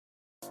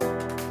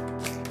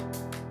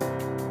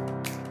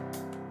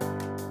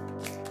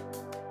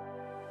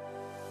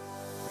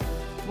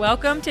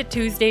Welcome to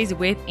Tuesdays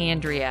with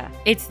Andrea.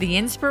 It's the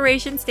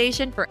inspiration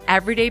station for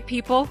everyday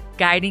people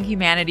guiding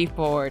humanity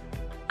forward.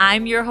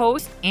 I'm your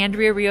host,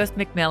 Andrea Rios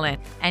McMillan,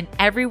 and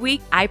every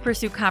week I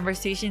pursue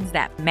conversations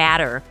that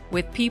matter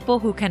with people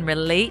who can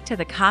relate to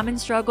the common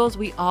struggles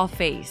we all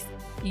face.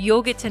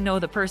 You'll get to know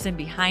the person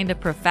behind the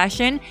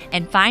profession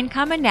and find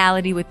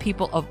commonality with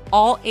people of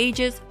all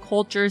ages,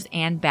 cultures,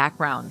 and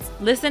backgrounds.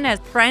 Listen as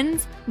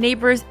friends,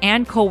 neighbors,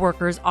 and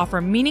coworkers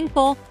offer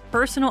meaningful,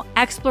 personal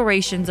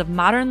explorations of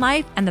modern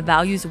life and the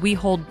values we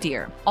hold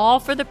dear, all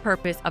for the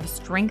purpose of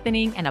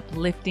strengthening and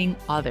uplifting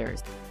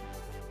others.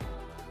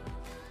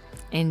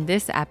 In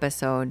this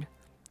episode,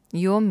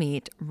 you'll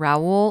meet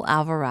Raul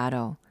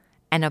Alvarado,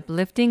 an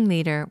uplifting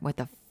leader with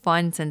a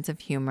fun sense of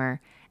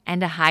humor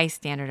and a high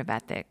standard of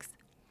ethics.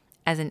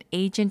 As an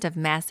agent of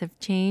massive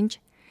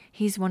change,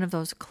 he's one of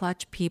those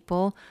clutch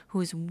people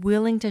who's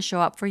willing to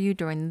show up for you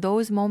during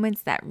those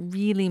moments that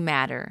really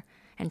matter.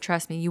 And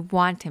trust me, you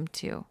want him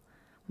to.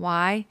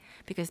 Why?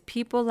 Because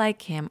people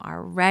like him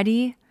are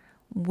ready,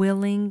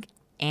 willing,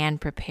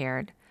 and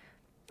prepared.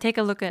 Take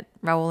a look at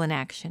Raul in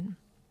action.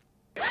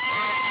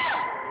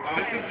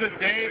 This is the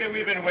day that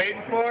we've been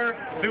waiting for,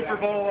 Super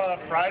Bowl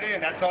Friday,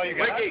 and that's all you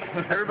got? Ricky,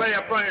 everybody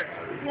up front here.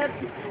 Yep.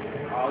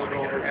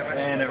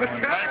 And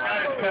everyone.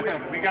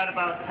 Guys, we got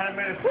about 10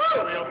 minutes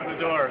before we open the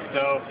door,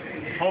 so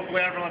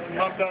hopefully everyone's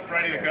pumped up,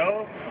 ready to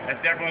go. As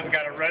everyone's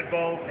got a Red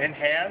Bull in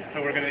hand,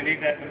 so we're going to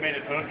need that tomato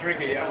toast drink.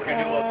 Yeah, we're going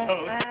to do a little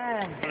toast.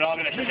 We're all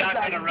going to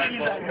shotgun a Red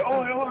Bull.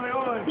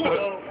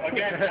 So,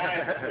 again,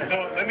 guys,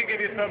 let me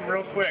give you something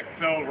real quick.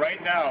 So, right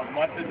now,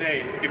 month to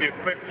date, give you a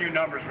quick few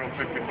numbers real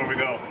quick before we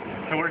go.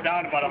 So, we're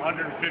down about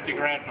 $150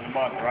 grand for the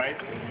month, right?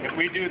 If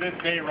we do this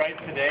day right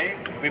today,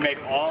 we make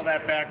all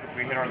that back if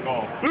we hit our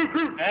goal.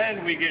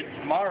 Then we get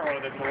tomorrow,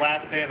 that's the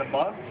last day of the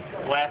month,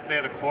 last day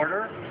of the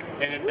quarter,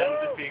 and it ends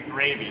up being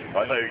gravy.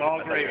 It's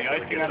all gravy,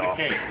 icing on the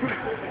cake.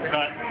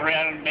 But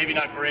maybe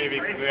not gravy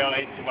because we all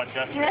ate too much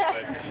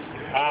yesterday.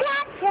 But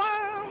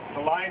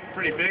the line's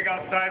pretty big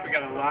outside. We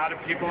got a lot of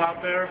people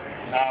out there.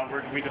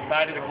 We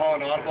decided to call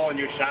an audible and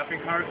use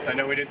shopping carts. I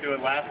know we didn't do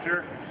it last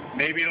year.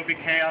 Maybe it'll be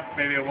chaos.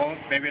 Maybe it won't.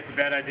 Maybe it's a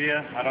bad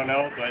idea. I don't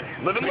know, but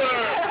Live and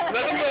learn.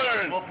 Live and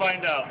learn. We'll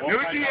find out. New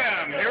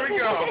GM. Here we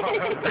go.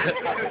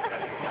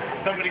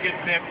 Somebody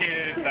gets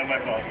stampeded. It's not my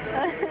fault.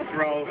 It's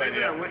Raul's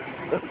idea. All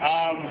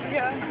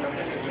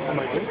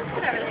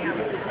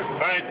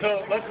right,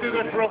 so let's do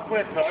this real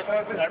quick. So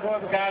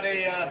everyone's got a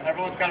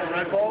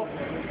Red Bull.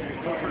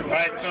 All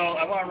right, so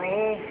I want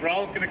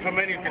Raul's going to come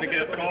in. He's going to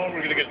get his phone.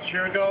 We're going to get a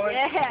cheer going.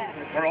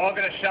 Yeah. We're all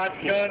going to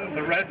shotgun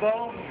the Red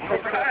Bull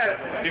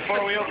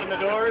before we open the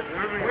doors.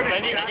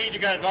 I need you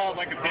guys all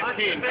like a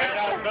 15. Right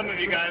now, some of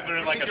you guys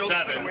are like a 7.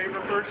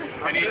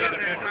 I need you at a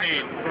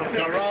 15.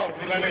 So Raul,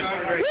 let me.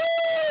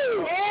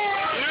 Woo!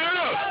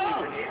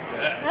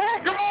 Yeah.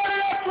 Come on,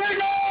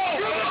 Oswego!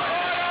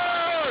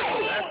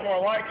 That's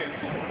more like it.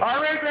 All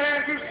right, raise your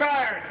hands. Who's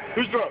tired?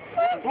 Who's drunk?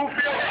 Who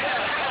feels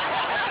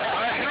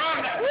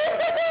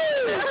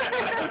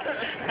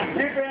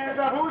Keep your hands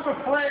up. Who's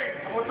afraid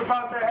of what's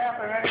about to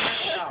happen right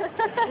now?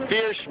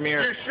 Fear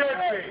schmear. You should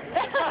be.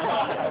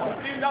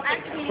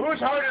 Whose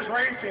heart is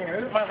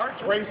racing? My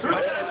heart's racing. All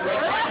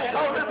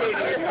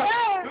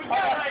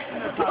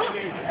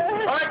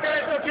right,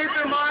 guys, so keep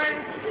in mind,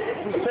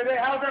 today,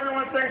 how's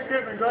everyone's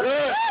Thanksgiving? Good?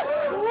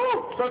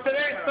 So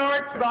today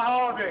starts the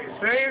holidays.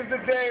 Today is the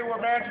day where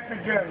magic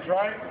begins,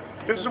 right?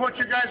 This is what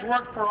you guys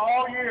worked for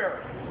all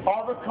year.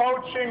 All the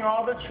coaching,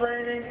 all the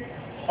training,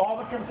 all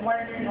the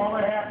complaining, all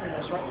the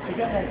happiness, right? You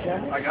got that,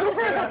 Ken? I got it.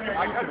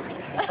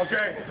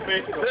 Okay.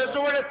 This is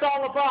what it's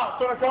all about.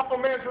 So in a couple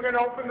minutes, we're going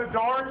to open the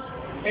doors,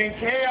 and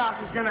chaos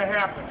is going to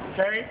happen,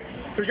 okay?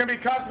 There's going to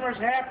be customers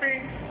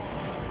happy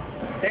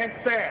and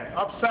sad,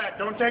 upset.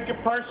 Don't take it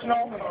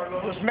personal.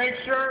 Just make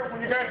sure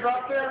when you guys are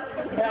out there,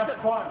 have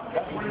fun.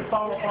 That's what it's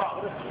all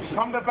about.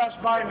 Come to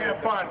Best Buy and have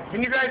fun.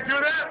 Can you guys do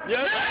that?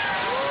 Yes.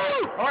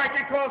 All right,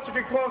 get closer,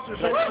 get closer.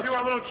 So we'll do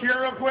a little cheer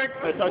real quick.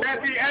 At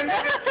the end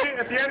of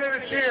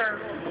the cheer,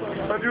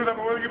 we'll do the,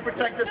 will you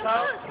protect this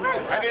house?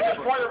 I need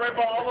to pour the Red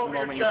Bull all over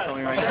your chest.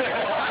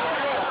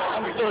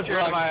 I'm still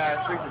cheering my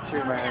ass. We can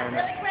cheer my ass.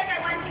 Really quick, I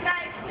want you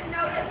guys to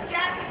notice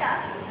Jessica.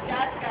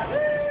 Jessica.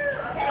 Woo!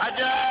 Okay. Hi,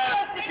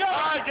 Jessica.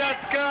 Hi,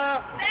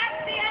 Jessica. That's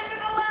the end of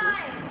the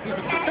line.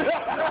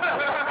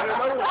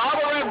 All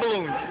the red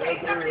balloons. Okay,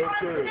 somebody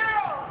wants to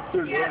know.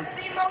 You have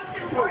the most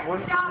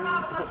important job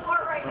off the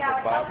floor right now.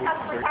 It's some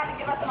customers trying to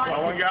give us money.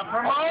 Someone got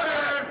promoted.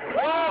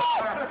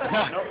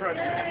 No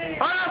pressure.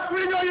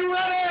 Oswego, you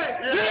ready?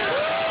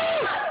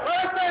 Yeah.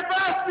 Let's say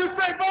fast. You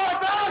say bye.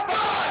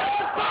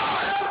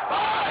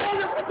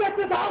 You protect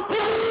this house.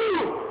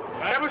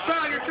 Have a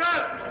shot on your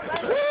chest.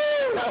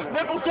 Woo!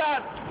 Nipple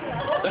shot.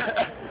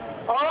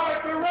 All right,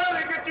 we're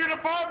ready. Get your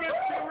department.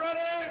 You ready?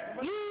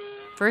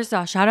 First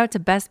off, shout out to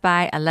Best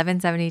Buy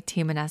 1170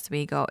 team in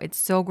Oswego. It's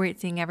so great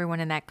seeing everyone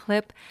in that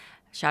clip.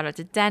 Shout out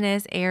to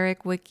Dennis,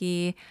 Eric,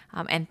 Wiki,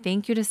 and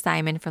thank you to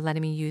Simon for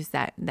letting me use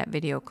that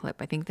video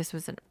clip. I think this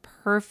was a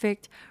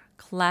perfect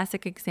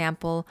classic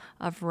example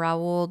of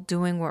Raul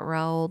doing what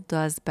Raul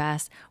does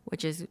best,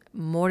 which is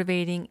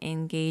motivating,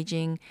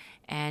 engaging,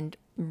 and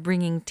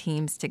bringing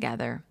teams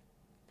together.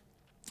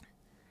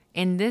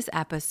 In this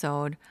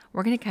episode,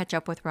 we're going to catch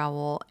up with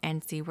Raul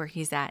and see where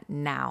he's at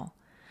now.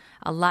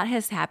 A lot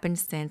has happened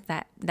since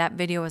that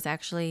video was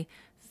actually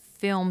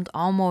filmed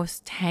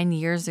almost 10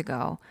 years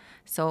ago.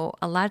 So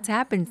a lot's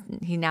happened.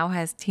 He now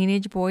has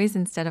teenage boys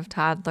instead of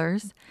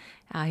toddlers.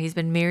 He's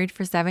been married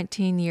for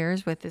 17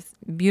 years with his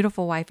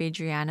beautiful wife,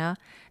 Adriana.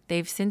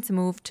 They've since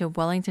moved to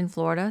Wellington,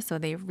 Florida. So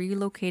they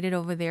relocated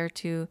over there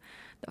to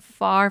the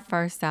far,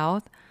 far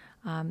south,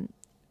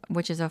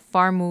 which is a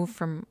far move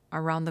from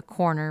around the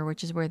corner,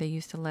 which is where they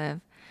used to live.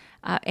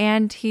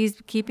 And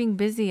he's keeping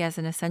busy as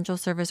an essential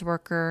service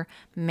worker,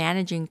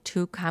 managing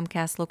 2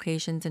 Comcast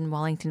locations in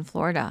Wellington,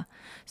 Florida.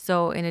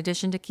 So in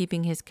addition to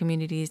keeping his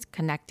communities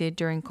connected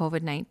during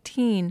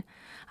COVID-19,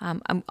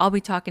 I'll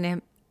be talking to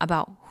him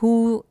about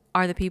who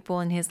are the people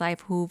in his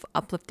life who've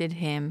uplifted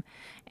him,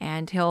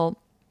 and he'll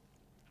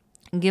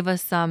give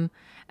us some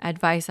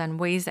advice on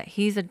ways that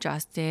he's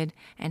adjusted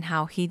and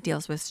how he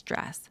deals with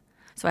stress.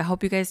 So I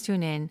hope you guys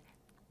tune in.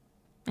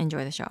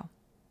 Enjoy the show.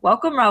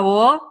 Welcome,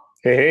 Raul.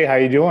 Hey, how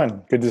you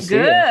doing? Good to see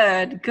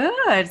you.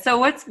 Good. So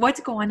what's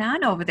going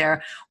on over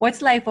there?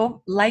 What's life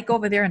like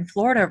over there in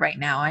Florida right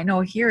now? I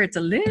know here it's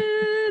a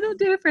little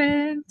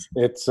different.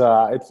 It's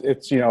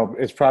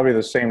it's probably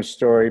the same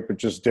story, but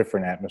just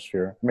different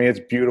atmosphere. I mean, it's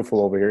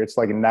beautiful over here. It's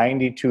like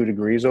 92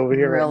 degrees over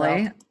here Really?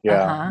 right now.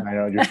 Yeah, Uh-huh. I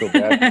know you feel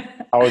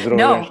bad. How is it over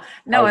there?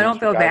 No, I don't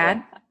feel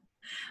bad.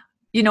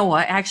 You know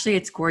what? Actually,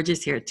 it's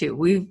gorgeous here too.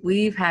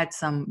 We've had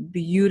some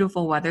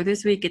beautiful weather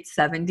this week. It's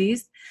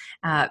 70s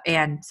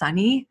and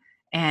sunny.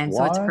 And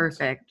so it's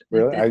perfect.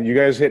 Really? You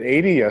guys hit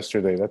 80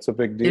 yesterday. That's a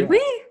big deal. Did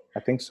we? I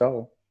think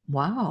so.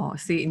 Wow.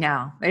 See,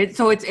 now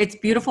it's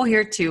beautiful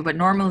here too, but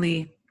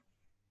normally,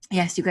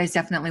 yes, you guys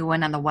definitely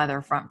win on the weather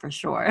front for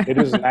sure. It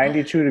is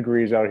 92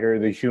 degrees out here.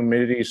 The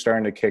humidity is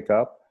starting to kick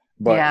up,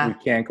 but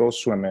we can't go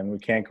swimming. We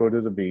can't go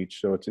to the beach.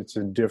 So it's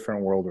a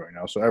different world right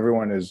now. So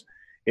everyone is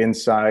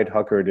inside,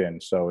 huckered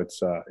in. So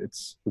it's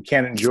we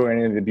can't enjoy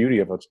any of the beauty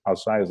of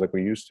outside as like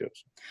we used to.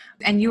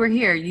 And you were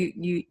here.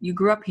 You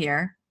grew up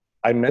here.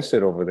 I miss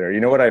it over there. You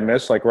know what I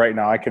miss? Like right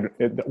now,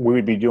 we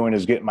would be doing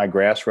is getting my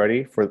grass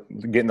ready for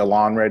getting the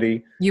lawn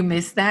ready. You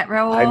miss that,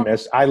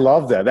 Raul? I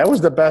love that. That was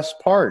the best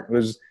part,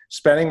 was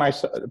spending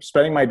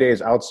my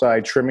days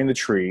outside, trimming the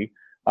tree,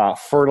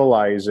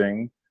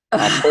 fertilizing,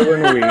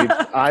 pulling weeds.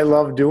 I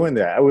love doing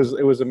that. It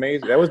was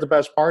amazing. That was the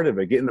best part of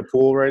it, getting the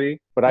pool ready.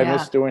 But I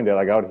miss doing that.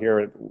 Like out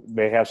here,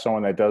 they have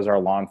someone that does our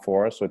lawn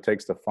for us, so it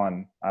takes the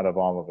fun out of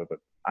all of it. But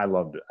I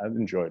loved it. I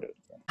enjoyed it.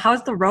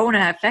 How's the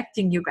Rona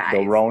affecting you guys?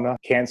 The Rona,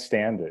 can't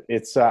stand it.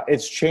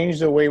 It's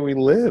changed the way we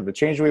live. It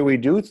changed the way we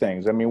do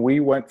things. I mean,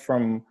 we went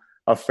from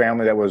a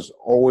family that was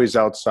always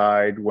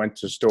outside, went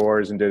to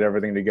stores and did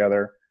everything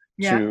together,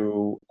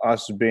 to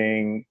us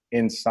being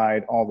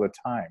inside all the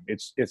time.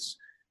 It's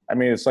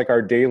like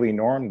our daily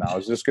norm now.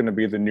 Is this going to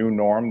be the new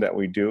norm that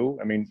we do?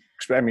 I mean,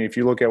 if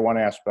you look at one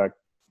aspect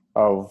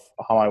of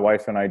how my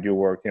wife and I do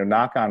work,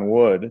 knock on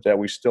wood, that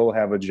we still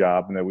have a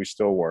job and that we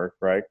still work,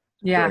 right?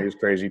 During these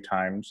crazy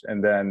times.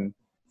 And then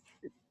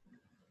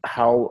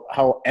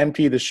how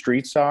empty the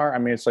streets are. I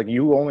mean, it's like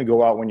you only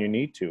go out when you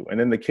need to. And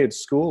then the kids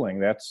schooling,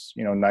 that's,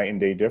 night and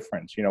day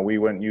difference. We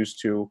went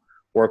used to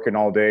working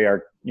all day,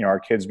 our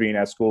kids being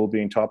at school,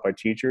 being taught by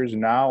teachers.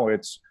 Now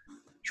it's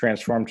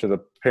transformed to the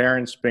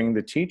parents being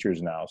the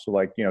teachers now. So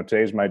like,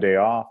 today's my day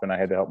off and I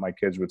had to help my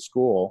kids with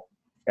school.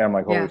 And I'm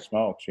like, holy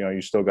smokes,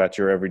 you still got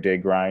your everyday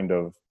grind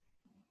of,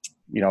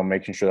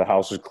 making sure the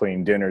house is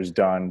clean, dinner's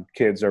done,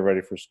 kids are ready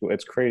for school.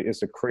 It's crazy.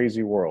 It's a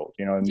crazy world,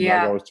 and like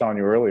I was telling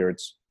you earlier,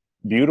 it's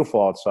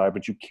beautiful outside,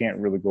 but you can't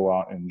really go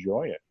out and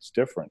enjoy it. It's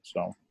different.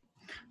 So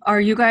are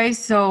you guys,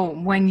 so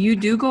when you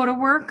do go to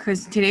work,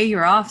 because today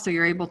you're off, so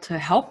you're able to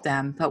help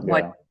them, but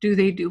what do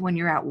they do when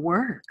you're at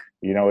work?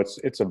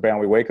 It's a band.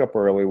 We wake up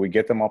early, we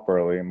get them up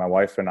early. My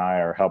wife and I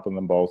are helping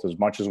them both as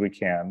much as we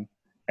can.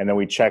 And then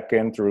we check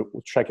in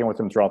with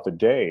them throughout the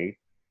day.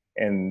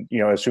 And,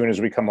 as soon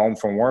as we come home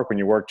from work, when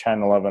you work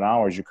 10, 11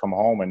 hours, you come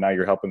home and now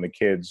you're helping the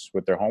kids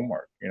with their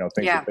homework,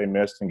 things that they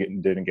missed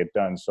and didn't get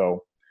done.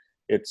 So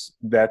it's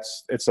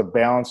a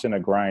balance and a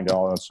grind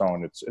all on its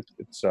own.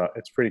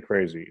 It's pretty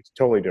crazy. It's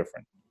totally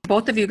different.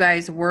 Both of you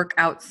guys work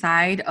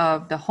outside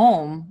of the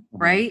home,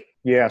 right?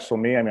 Yeah. So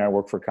I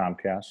work for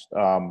Comcast,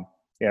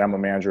 and I'm a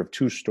manager of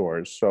 2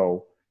 stores.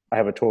 So I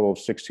have a total of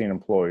 16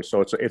 employees.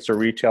 So it's a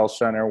retail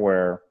center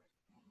where,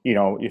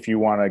 if you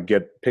want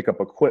to pick up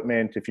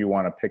equipment, if you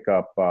want to pick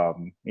up,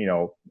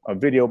 a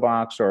video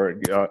box or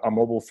a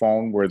mobile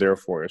phone, we're there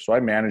for you. So I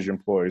manage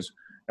employees,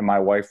 and my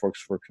wife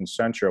works for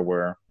Concentra,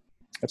 where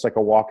it's like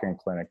a walk-in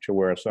clinic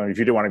so if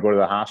you do want to go to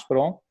the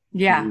hospital,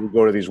 you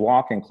go to these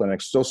walk-in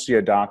clinics, still see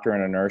a doctor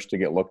and a nurse to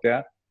get looked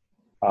at.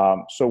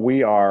 So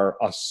we are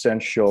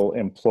essential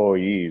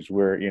employees.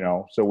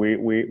 So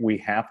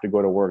we have to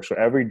go to work. So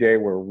every day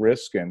we're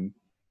risking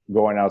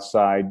going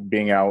outside,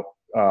 being out,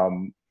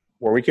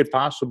 where we could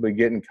possibly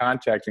get in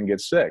contact and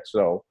get sick.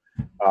 So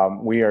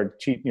We are,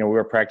 we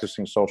are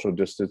practicing social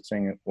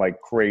distancing like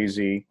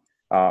crazy.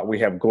 We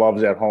have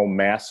gloves at home,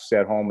 masks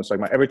at home. It's like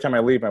every time I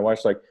leave, my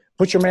wife's like,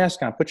 put your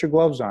mask on, put your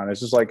gloves on.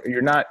 It's just like,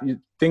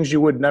 things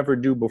you would never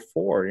do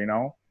before,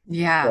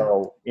 Yeah.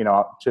 So,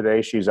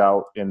 today she's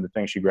out in the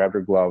thing. She grabbed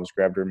her gloves,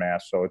 grabbed her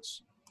mask. So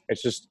it's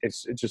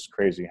just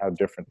crazy how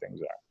different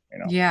things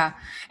are, Yeah.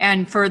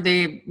 And for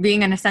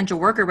being an essential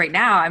worker right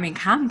now, I mean,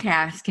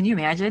 Comcast, can you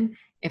imagine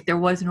if there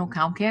was no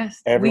Comcast?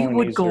 Everyone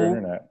needs their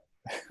internet.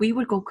 We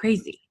would go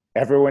crazy.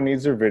 Everyone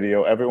needs their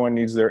video. Everyone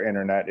needs their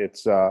internet.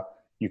 It's,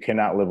 you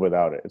cannot live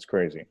without it. It's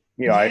crazy.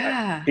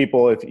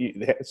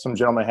 Some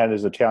gentleman had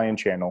his Italian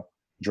channel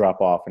drop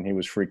off and he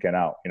was freaking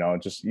out,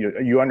 just,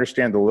 you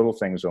understand the little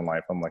things in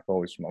life. I'm like,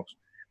 holy smokes.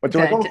 But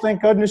they're like, oh,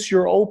 thank goodness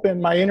you're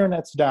open. My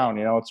internet's down.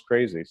 It's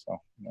crazy. So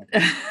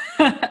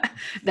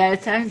that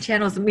Italian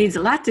channel means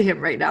a lot to him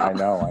right now. I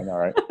know,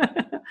 right?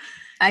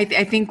 I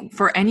think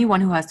for anyone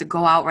who has to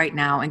go out right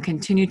now and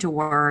continue to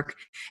work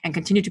and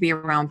continue to be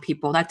around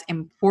people, that's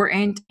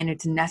important and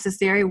it's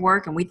necessary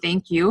work. And we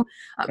thank you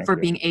for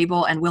being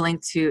able and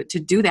willing to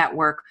do that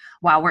work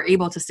while we're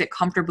able to sit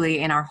comfortably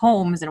in our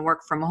homes and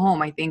work from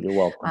home. I think you're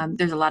welcome.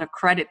 There's a lot of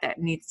credit that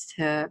needs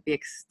to be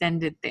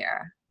extended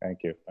there.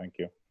 Thank you.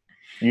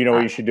 You know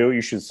what you should do? You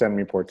should send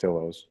me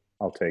Portillo's.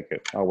 I'll take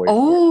it. I'll wait.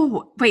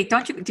 Oh, wait,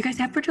 do you guys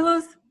have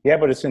Portillo's? Yeah,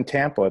 but it's in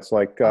Tampa. It's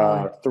like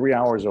 3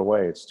 hours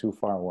away. It's too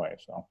far away.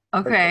 So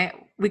okay,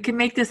 we can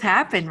make this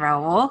happen,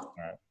 Raul. All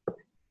right.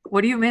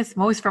 What do you miss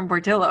most from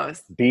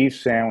Portillo's? Beef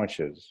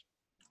sandwiches.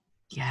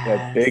 Yes.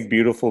 That big,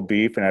 beautiful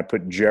beef, and I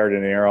put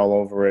giardiniera all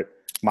over it,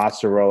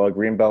 mozzarella,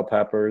 green bell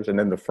peppers, and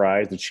then the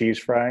fries, the cheese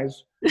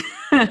fries.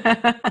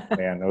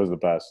 Man, those are the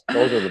best.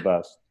 Those are the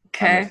best.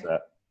 Okay. I miss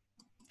that.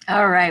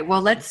 All right.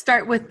 Well, let's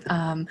start with,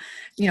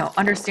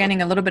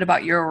 understanding a little bit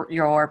about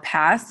your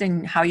past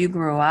and how you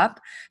grew up.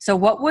 So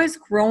what was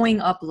growing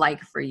up like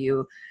for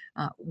you?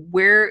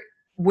 Where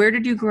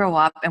did you grow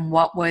up and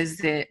what was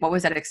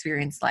that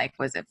experience like?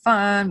 Was it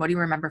fun? What do you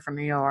remember from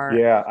your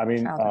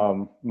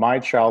childhood? My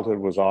childhood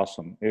was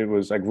awesome.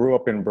 I grew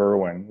up in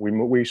Berwyn. We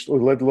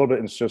lived a little bit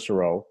in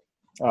Cicero.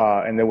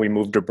 And then we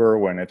moved to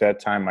Berwyn. At that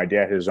time, my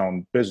dad had his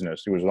own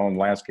business. He was his own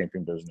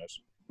landscaping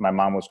business. My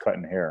mom was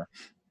cutting hair.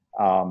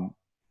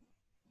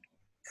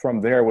 From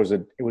there, it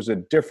was a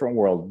different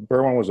world.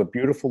 Berwyn was a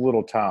beautiful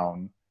little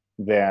town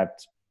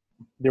that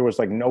there was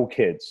like no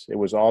kids. It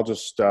was all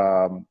just,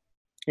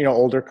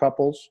 older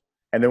couples.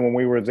 And then when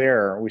we were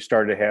there, we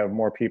started to have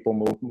more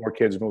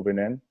kids moving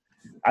in.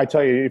 I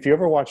tell you, if you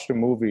ever watched a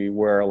movie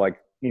where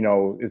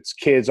it's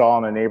kids all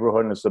in a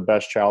neighborhood and it's the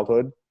best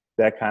childhood,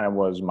 that kind of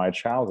was my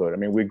childhood. I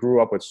mean, we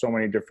grew up with so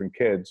many different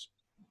kids.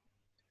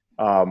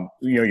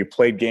 You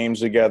played games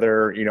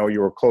together,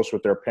 you were close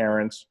with their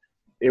parents.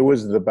 It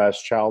was the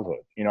best childhood.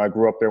 I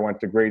grew up there,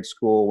 went to grade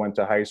school, went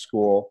to high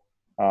school.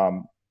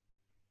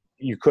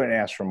 You couldn't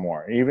ask for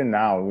more. Even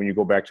now, when you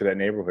go back to that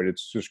neighborhood,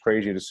 it's just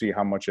crazy to see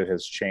how much it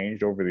has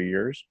changed over the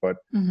years. But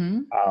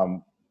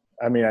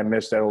I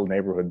miss that old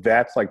neighborhood.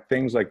 That's like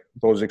things like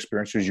those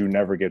experiences you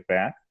never get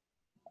back.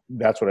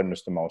 That's what I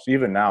miss the most.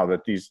 Even now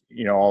that these,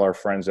 all our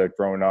friends that have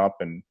grown up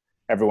and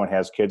everyone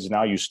has kids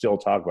now, you still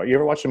talk about. You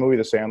ever watch the movie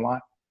The Sandlot?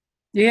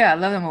 Yeah, I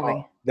love the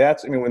movie.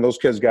 When those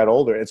kids got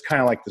older, it's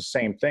kind of like the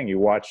same thing. You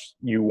want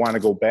to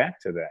go back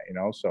to that,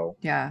 so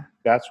yeah,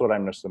 that's what I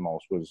miss the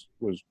most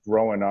was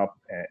growing up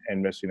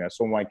and missing that.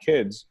 So my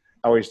kids,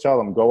 I always tell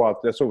them, go out.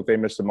 That's what they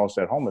miss the most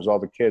at home is all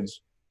the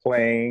kids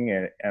playing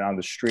and on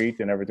the street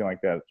and everything like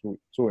that.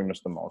 That's what we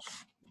miss the most.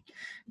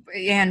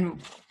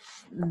 And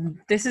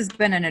this has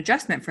been an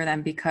adjustment for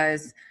them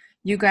because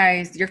your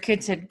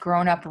kids had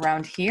grown up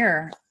around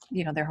here,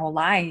 their whole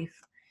life.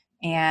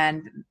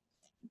 And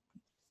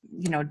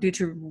due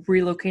to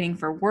relocating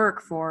for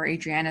work for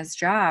Adriana's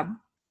job,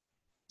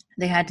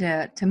 they had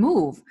to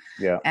move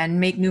and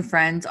make new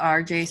friends.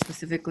 RJ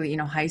specifically,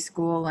 high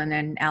school, and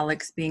then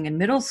Alex being in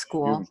middle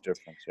school. Huge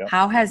difference, yeah.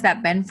 How has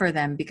that been for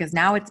them? Because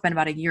now it's been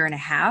about a year and a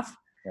half.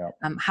 Yeah.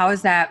 How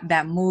is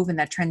that move and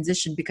that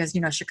transition? Because,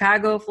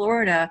 Chicago,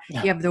 Florida,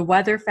 you have the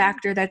weather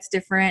factor that's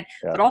different,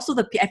 but also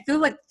I feel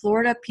like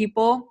Florida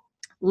people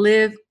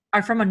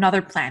are from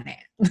another planet.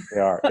 They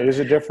are. It is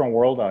a different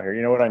world out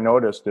here. What I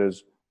noticed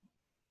is,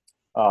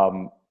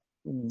 and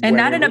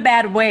not in a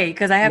bad way,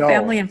 because I have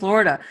family in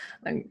Florida.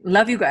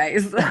 Love you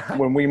guys.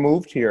 When we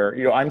moved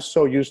here, I'm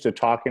so used to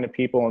talking to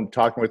people and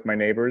talking with my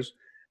neighbors.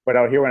 But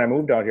out here, when I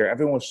moved out here,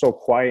 everyone was so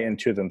quiet and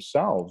to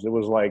themselves. It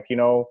was like,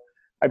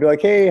 I'd be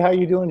like, hey, how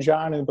you doing,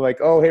 John? And they'd be like,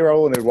 oh, hey,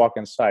 Raul. And they'd walk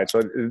inside.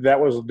 So that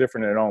was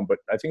different at home. But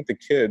I think the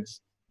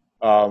kids,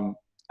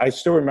 I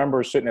still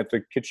remember sitting at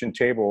the kitchen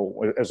table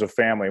as a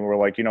family. And we're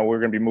like, we're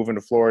going to be moving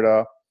to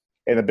Florida.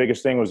 And the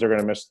biggest thing was they're going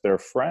to miss their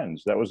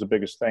friends. That was the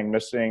biggest thing,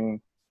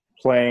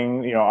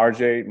 playing.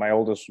 RJ, my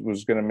oldest,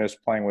 was going to miss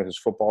playing with his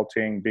football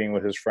team, being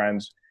with his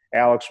friends.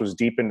 Alex was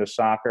deep into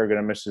soccer, going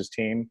to miss his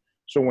team.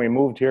 So when we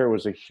moved here, it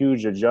was a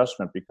huge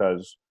adjustment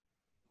because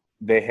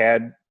they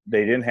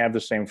didn't have the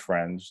same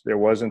friends. There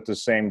wasn't the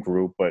same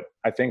group. But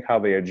I think how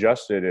they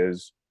adjusted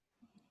is,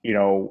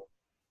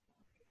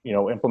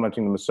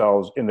 implementing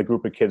themselves in the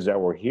group of kids that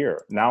were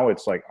here. Now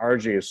it's like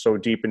RJ is so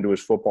deep into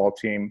his football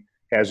team,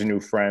 has new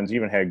friends,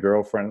 even had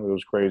girlfriend. It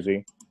was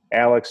crazy.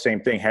 Alex, same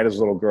thing, had his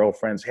little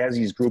girlfriends, has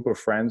these group of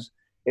friends.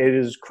 It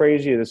is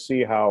crazy to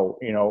see how,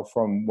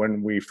 from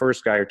when we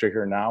first got here to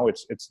here now,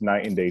 it's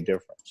night and day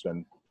difference.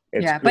 And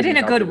it's but in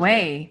a good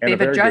way. They've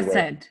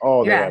adjusted.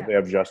 Oh, they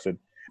have adjusted.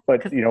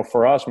 But,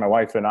 for us, my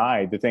wife and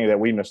I, the thing that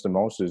we miss the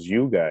most is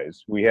you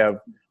guys. We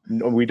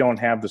don't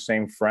have the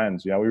same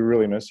friends. We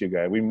really miss you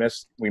guys. We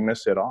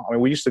miss it all. I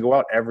mean, we used to go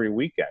out every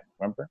weekend,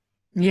 remember?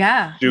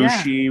 Yeah.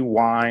 Sushi,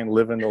 wine,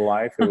 living the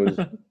life.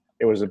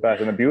 It was the best.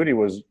 And the beauty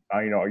was,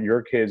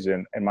 your kids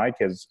and my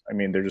kids, I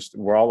mean,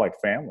 we're all like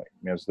family. I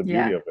mean, it's the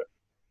beauty of it.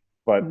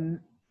 But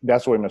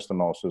that's what we miss the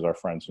most is our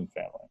friends and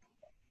family.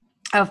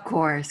 Of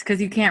course,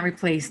 because you can't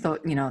replace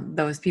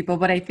those people.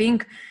 But I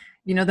think,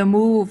 the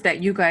move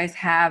that you guys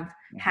have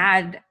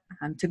had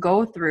to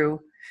go through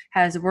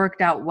has worked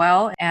out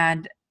well.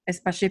 And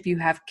especially if you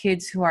have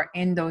kids who are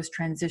in those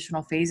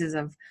transitional phases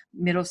of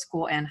middle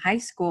school and high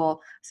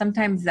school,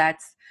 sometimes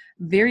that's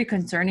very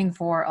concerning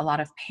for a lot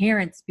of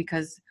parents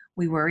because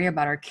we worry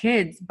about our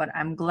kids. But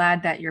I'm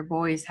glad that your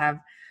boys have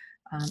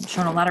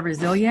shown a lot of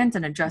resilience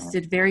and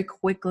adjusted very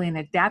quickly and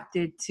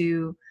adapted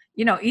to,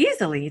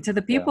 easily to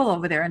the people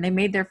over there, and they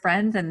made their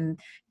friends and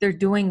they're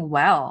doing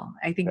well.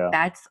 I think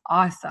that's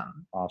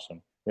awesome.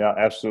 Awesome. Yeah,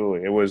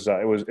 absolutely.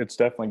 It's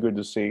definitely good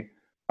to see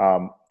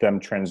them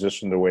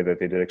transition the way that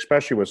they did,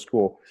 especially with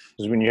school.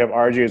 Because when you have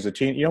RJ as a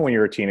teen, when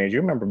you're a teenager,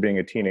 you remember being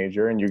a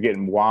teenager and you're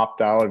getting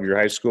whopped out of your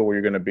high school where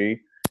you're going to be,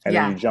 and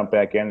then you jump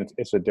back in.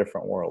 It's a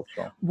different world.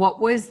 So,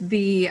 what was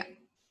the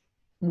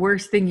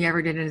worst thing you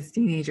ever did as a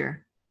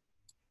teenager?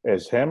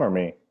 As him or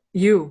me?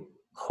 You.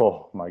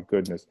 Oh my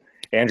goodness.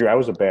 Andrew, I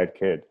was a bad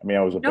kid. I mean,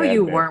 I was a bad kid. No,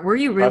 you weren't. Were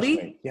you really?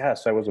 Trust me.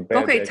 Yes, I was a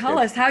bad kid. Okay, tell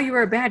us how you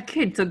were a bad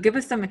kid. So give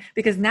us some,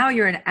 because now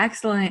you're an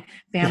excellent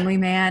family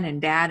man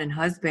and dad and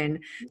husband.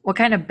 What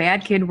kind of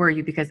bad kid were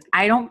you? Because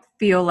I don't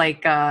feel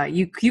like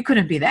you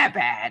couldn't be that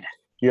bad.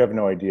 You have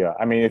no idea.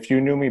 I mean, if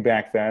you knew me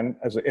back then,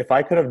 if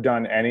I could have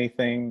done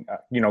anything,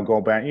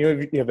 go back,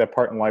 you have that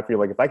part in life where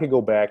you're like, if I could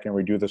go back and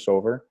redo this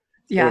over,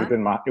 it would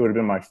have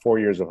been my 4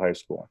 years of high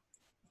school.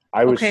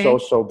 I was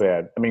so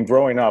bad. I mean,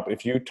 growing up,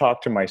 if you talk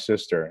to my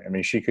sister, I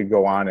mean, she could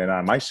go on and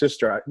on. My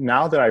sister,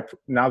 now that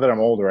I'm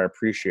older, I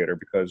appreciate her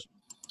because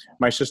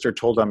my sister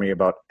told on me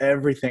about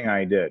everything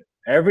I did.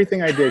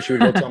 Everything I did, she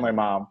would go tell my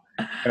mom,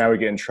 and I would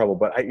get in trouble.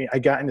 But I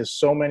got into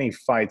so many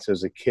fights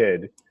as a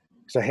kid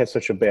because I had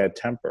such a bad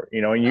temper.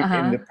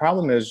 And the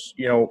problem is,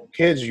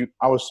 kids,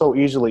 I was so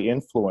easily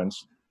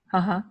influenced,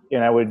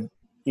 and I would,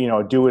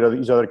 do what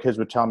these other kids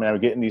would tell me. I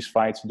would get in these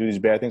fights and do these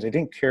bad things. I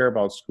didn't care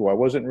about school. I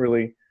wasn't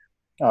really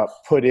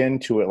put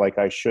into it like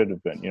I should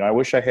have been. I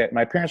wish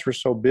my parents were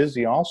so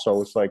busy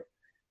also. It's like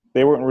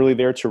they weren't really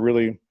there to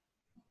really,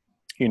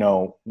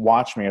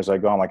 watch me as I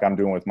go on like I'm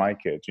doing with my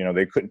kids.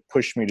 They couldn't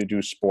push me to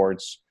do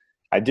sports.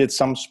 I did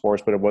some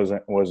sports, but it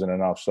wasn't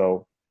enough.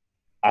 So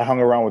I hung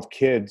around with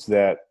kids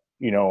that,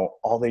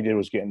 all they did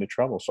was get into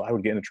trouble. So I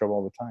would get into trouble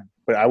all the time.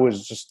 But I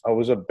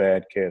was a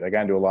bad kid. I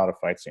got into a lot of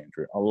fights,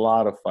 Andrew. A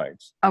lot of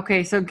fights.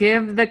 Okay, so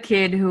give the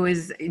kid who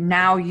is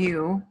now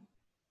you,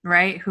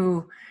 right,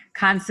 who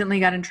constantly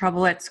got in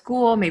trouble at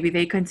school, maybe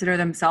they consider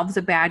themselves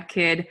a bad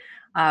kid.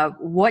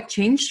 What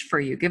changed for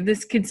you? Give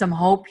this kid some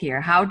hope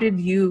here. How did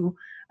you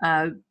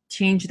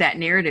change that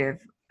narrative?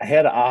 I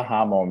had an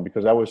aha moment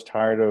because I was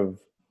tired of,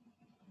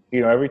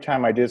 every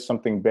time I did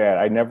something bad,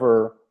 I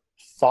never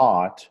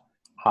thought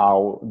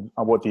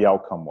what the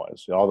outcome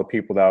was, all the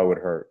people that I would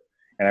hurt.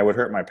 And I would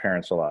hurt my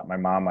parents a lot, my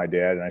mom, my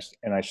dad.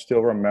 And I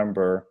still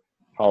remember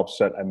how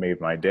upset I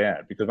made my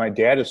dad because my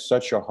dad is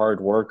such a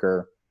hard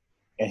worker.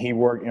 And he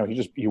worked,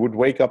 he would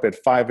wake up at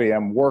 5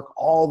 a.m., work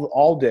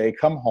all day,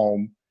 come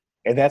home.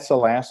 And that's the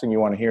last thing you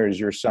want to hear is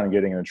your son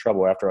getting in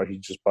trouble after he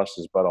just busts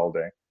his butt all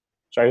day.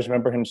 So I just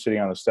remember him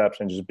sitting on the steps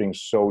and just being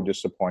so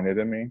disappointed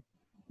in me.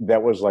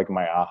 That was like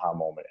my aha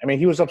moment. I mean,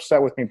 he was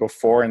upset with me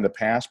before in the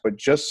past, but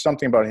just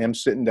something about him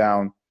sitting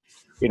down,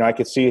 I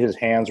could see his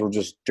hands were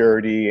just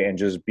dirty and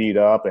just beat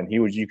up. And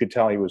you could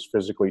tell he was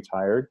physically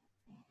tired.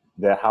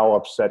 That how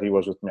upset he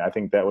was with me. I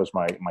think that was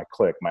my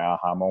click, my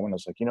aha moment. I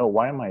was like,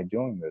 why am I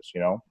doing this?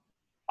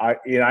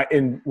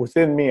 And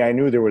within me, I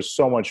knew there was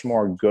so much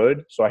more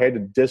good. So I had to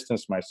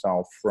distance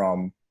myself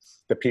from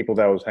the people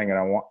that I was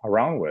hanging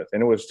around with.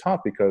 And it was tough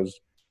because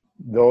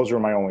those were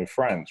my only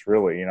friends,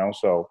 really,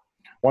 So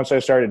once I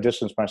started to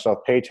distance myself,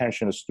 pay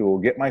attention to school,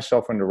 get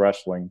myself into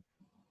wrestling,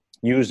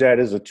 use that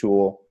as a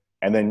tool.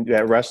 And then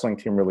that wrestling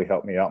team really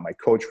helped me out. My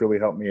coach really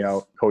helped me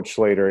out, Coach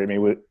Slater. I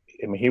mean,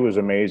 he was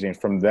amazing.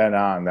 From then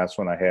on, that's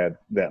when I had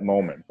that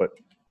moment. But,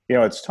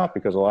 it's tough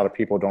because a lot of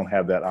people don't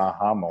have that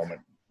aha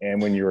moment.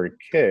 And when you're a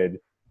kid,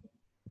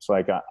 it's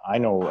like, I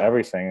know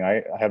everything.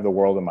 I have the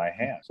world in my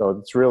hands. So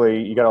it's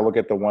really, you got to look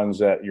at the ones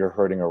that you're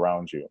hurting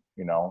around you.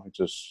 It's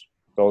just,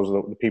 those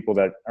are the people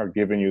that are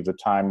giving you the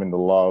time and the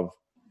love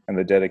and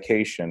the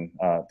dedication.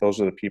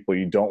 Those are the people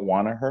you don't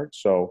want to hurt.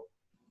 So,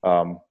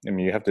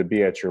 you have to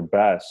be at your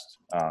best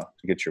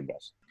to get your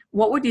best.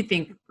 What would you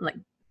think,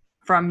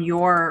 from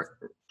your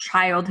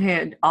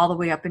childhood all the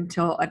way up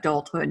until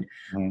adulthood.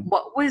 Mhm.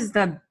 What was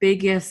the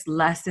biggest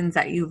lessons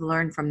that you've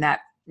learned from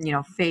that,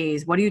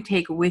 phase? What do you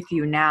take with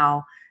you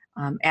now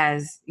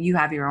as you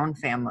have your own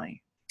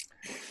family?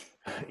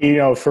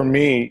 For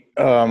me,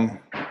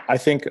 I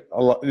think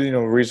a lot, the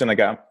reason I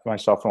got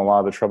myself in a lot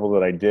of the trouble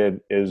that I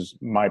did is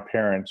my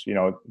parents,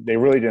 they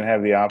really didn't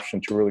have the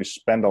option to really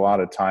spend a lot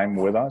of time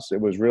with us.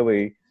 It was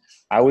really,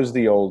 I was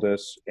the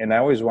oldest, and I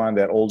always wanted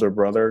that older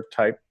brother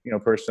type,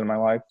 person in my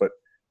life, but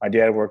my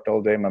dad worked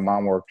all day. My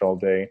mom worked all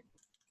day.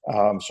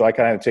 So I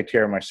kind of had to take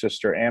care of my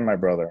sister and my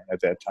brother at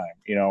that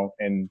time,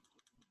 and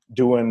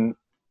doing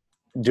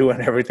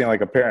everything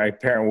like a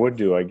parent would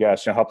do, I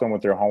guess, help them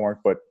with their homework.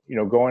 But,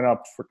 going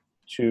up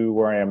to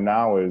where I am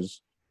now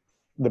is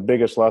the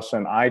biggest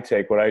lesson I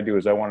take. What I do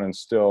is I want to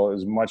instill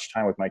as much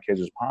time with my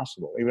kids as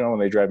possible, even when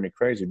they drive me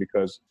crazy,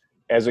 because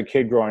as a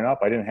kid growing up,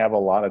 I didn't have a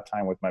lot of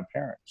time with my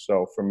parents.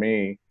 So for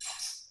me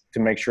to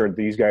make sure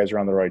these guys are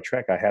on the right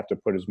track, I have to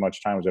put as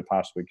much time as I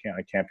possibly can.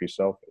 I can't be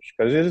selfish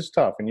because it is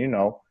tough. And,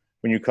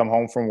 when you come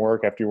home from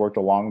work after you worked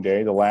a long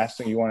day, the last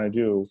thing you want to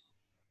do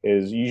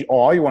is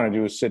all you want to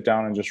do is sit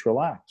down and just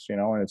relax,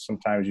 and it's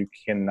sometimes you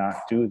cannot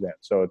do that.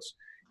 So it's,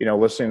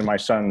 listening to my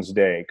son's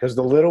day, because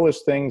the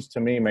littlest things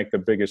to me make the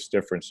biggest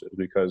differences.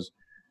 Because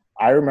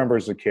I remember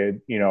as a kid,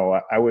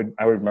 I would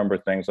remember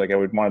things like I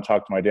would want to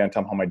talk to my dad and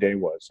tell him how my day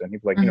was. And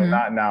he'd be like,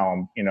 not now,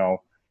 I'm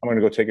going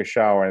to go take a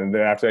shower. And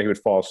then after that, he would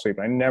fall asleep.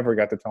 I never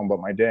got to tell him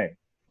about my day.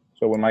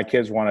 So when my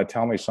kids want to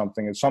tell me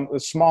something, it's a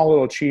small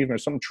little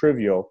achievement, something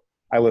trivial,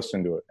 I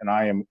listen to it, and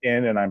I am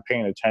in and I'm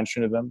paying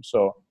attention to them.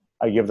 So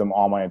I give them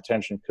all my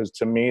attention, because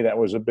to me, that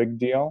was a big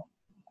deal.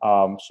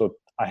 So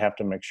I have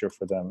to make sure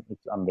for them,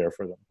 I'm there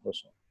for them.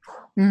 Listen.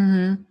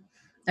 Mm-hmm.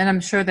 And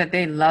I'm sure that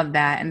they love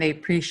that and they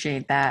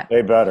appreciate that.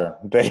 They better.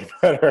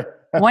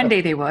 One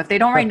day they will. If they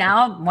don't right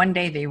now, one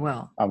day they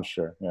will. I'm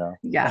sure. Yeah.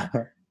 Yeah.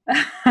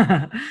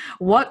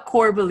 What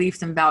core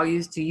beliefs and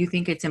values do you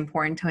think it's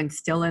important to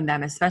instill in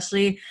them?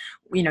 Especially,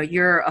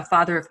 you're a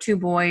father of 2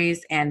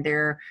 boys and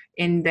they're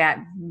in that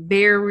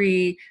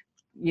very,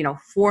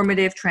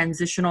 formative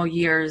transitional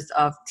years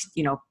of,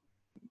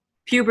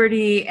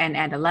 puberty and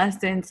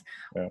adolescence.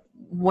 Yeah.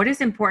 What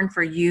is important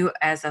for you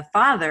as a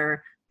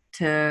father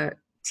to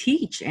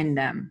teach in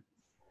them?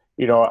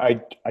 I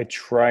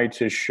try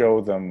to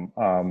show them,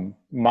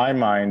 my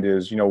mind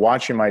is,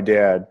 watching my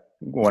dad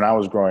when I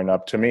was growing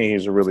up. To me,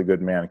 he's a really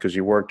good man because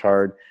he worked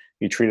hard.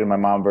 He treated my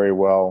mom very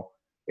well.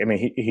 I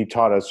mean, he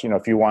taught us,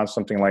 if you want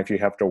something in life, you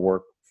have to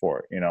work for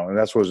it, and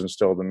that's what was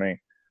instilled in me.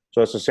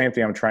 So it's the same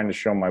thing I'm trying to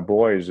show my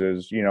boys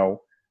is,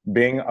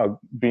 being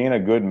a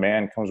good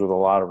man comes with a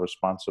lot of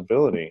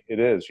responsibility. It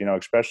is,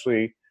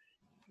 especially,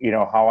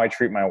 how I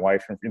treat my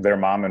wife and their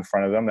mom in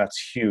front of them. That's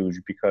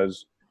huge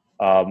because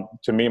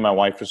to me, my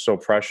wife is so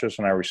precious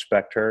and I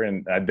respect her,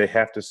 and they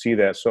have to see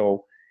that.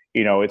 So,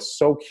 it's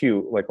so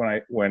cute. Like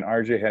when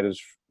RJ had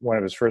one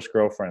of his first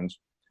girlfriends,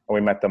 and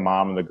we met the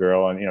mom and the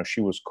girl, and,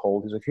 she was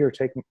cold. He's like, here,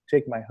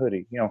 take my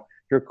hoodie.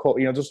 You're cold.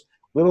 Just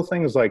little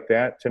things like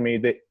that. To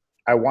me,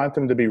 I want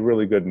them to be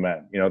really good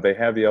men. They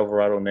have the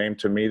Alvarado name.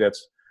 To me,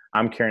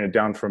 I'm carrying it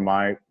down from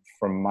my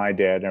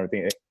dad and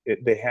everything.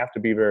 They have to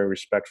be very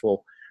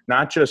respectful,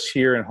 not just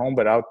here at home,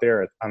 but out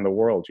there on the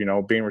world,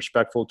 being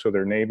respectful to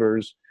their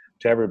neighbors,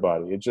 to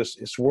everybody.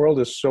 This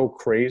world is so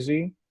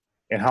crazy,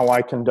 and how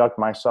I conduct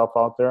myself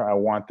out there, I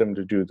want them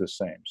to do the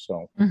same.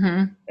 So,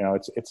 I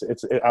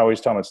always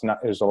tell them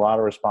there's a lot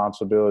of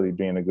responsibility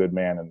being a good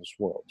man in this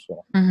world.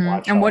 So,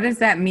 and what does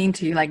that mean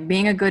to you? Like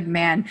being a good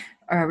man,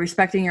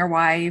 respecting your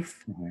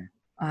wife,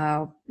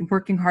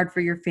 working hard for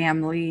your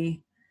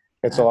family.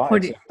 It's a lot.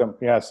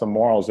 It's the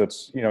morals.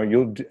 It's,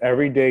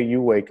 every day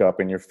you wake up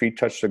and your feet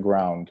touch the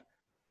ground.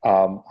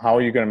 How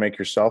are you going to make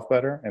yourself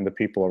better and the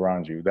people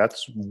around you?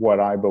 That's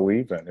what I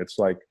believe in. It's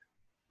like,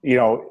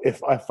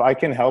 if I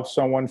can help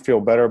someone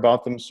feel better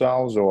about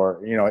themselves,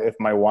 or, if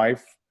my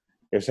wife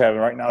is having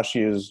right now,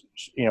 she is,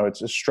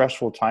 it's a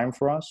stressful time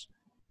for us.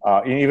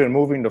 Even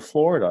moving to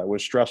Florida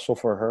was stressful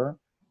for her.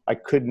 I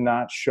could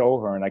not show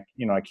her, and I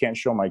can't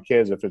show my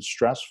kids if it's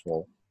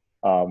stressful.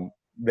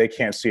 They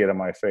can't see it on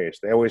my face.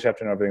 They always have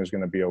to know everything's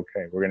going to be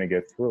okay. We're going to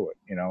get through it,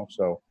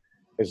 So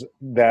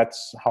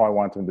that's how I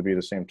want them to be at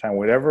the same time.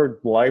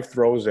 Whatever life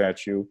throws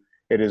at you,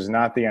 it is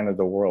not the end of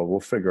the world. We'll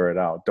figure it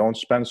out. Don't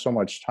spend so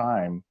much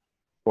time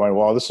going,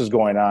 well, this is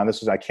going on.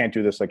 I can't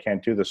do this. I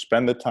can't do this.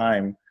 Spend the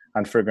time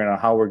on figuring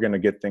out how we're going to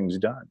get things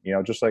done.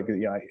 Just like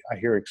I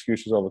hear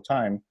excuses all the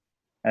time.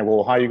 And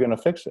well, how are you going to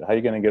fix it? How are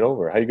you going to get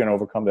over it? How are you going to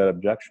overcome that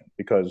objection?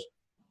 Because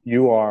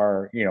you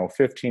are,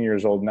 15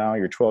 years old now.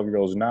 You're 12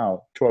 years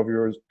now.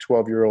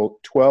 12-year-old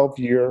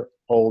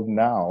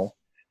now.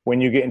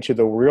 When you get into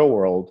the real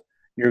world,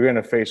 you're going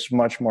to face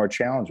much more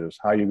challenges.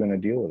 How are you going to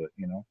deal with it?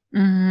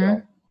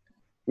 So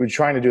we're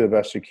trying to do the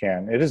best you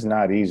can. It is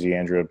not easy,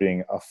 Andrea,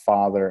 being a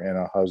father and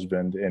a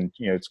husband, and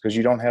it's because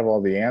you don't have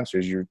all the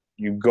answers. You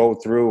go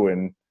through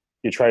and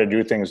you try to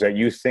do things that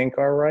you think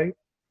are right,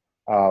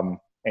 and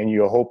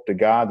you hope to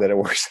God that it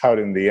works out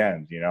in the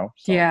end.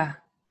 So. Yeah.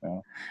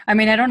 I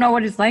mean, I don't know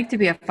what it's like to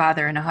be a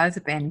father and a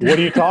husband. What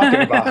are you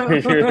talking about?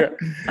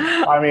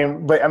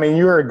 I mean,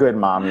 you're a good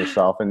mom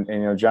yourself,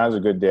 and John's a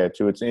good dad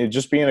too. It's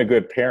just being a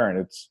good parent.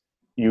 It's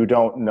you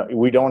don't know.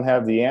 We don't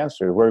have the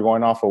answer. We're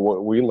going off of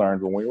what we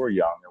learned when we were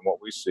young and what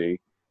we see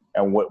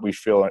and what we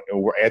feel.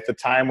 And we're, at the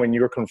time when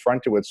you're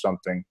confronted with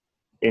something,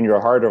 in your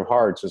heart of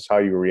hearts is how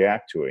you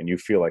react to it, and you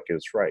feel like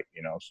it's right.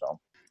 So.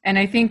 And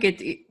I think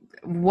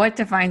what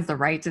defines the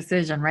right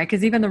decision, right?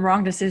 Because even the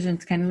wrong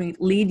decisions can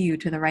lead you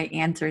to the right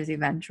answers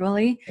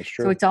eventually. That's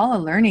true. So it's all a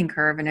learning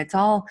curve, and it's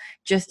all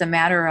just a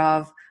matter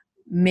of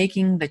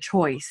making the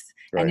choice.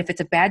 Right. And if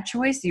it's a bad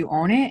choice, you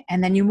own it,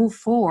 and then you move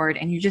forward,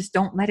 and you just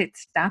don't let it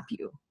stop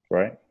you.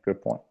 Right.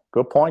 Good point.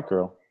 Good point,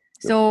 girl.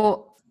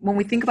 So when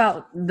we think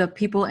about the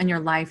people in your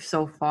life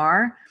so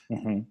far,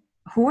 mm-hmm.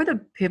 who are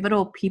the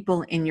pivotal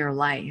people in your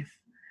life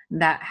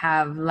that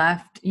have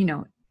left,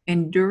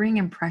 enduring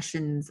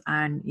impressions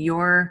on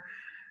your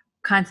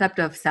concept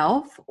of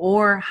self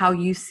or how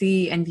you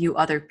see and view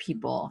other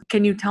people?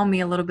 Can you tell me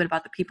a little bit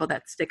about the people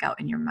that stick out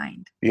in your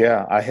mind?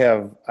 Yeah,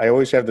 I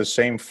always have the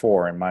same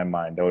 4 in my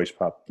mind, always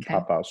pop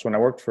out. So when I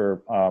worked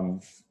for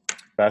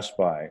Best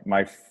Buy,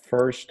 my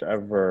first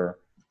ever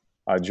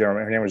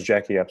general, her name was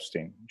Jackie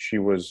Epstein. She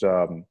was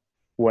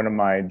one of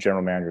my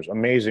general managers.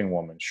 Amazing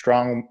woman,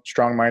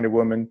 strong-minded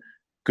woman,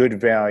 good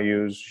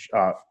values,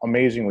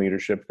 amazing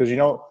leadership. Because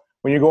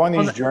when you go on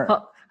these journeys.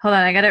 Hold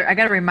on, I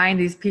gotta remind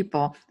these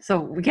people.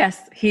 So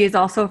yes, he is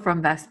also from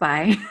Best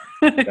Buy.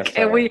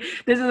 Okay,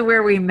 this is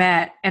where we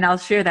met, and I'll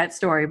share that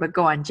story. But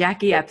go on,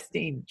 Jackie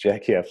Epstein.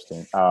 Jackie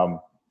Epstein.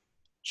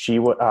 She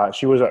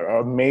was an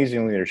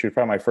amazing leader. She was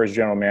probably my first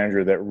general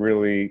manager that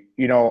really,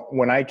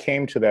 when I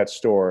came to that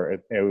store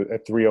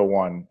at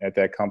 301 at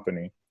that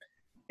company,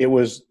 it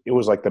was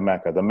like the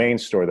Mecca, the main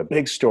store, the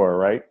big store,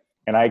 right?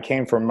 And I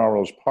came from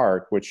Melrose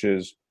Park, which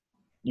is,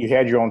 you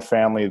had your own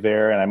family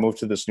there, and I moved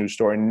to this new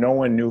store, and no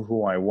one knew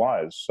who I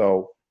was.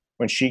 So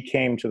when she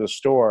came to the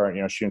store,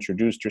 she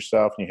introduced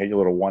herself, and you had your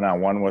little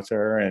one-on-one with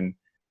her, and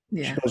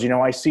she goes,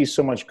 I see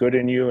so much good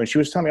in you. And she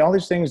was telling me all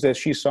these things that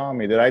she saw in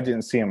me that I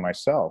didn't see in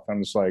myself.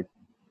 I'm just like,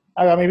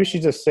 I thought maybe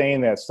she's just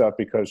saying that stuff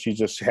because she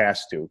just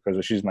has to,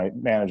 because she's my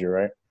manager,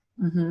 right?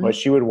 Mm-hmm. But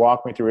she would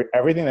walk me through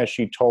everything that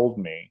she told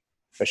me,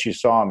 that she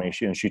saw me,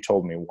 and she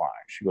told me why.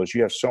 She goes,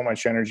 you have so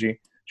much energy.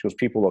 She goes,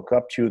 people look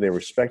up to you, they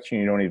respect you,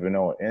 and you don't even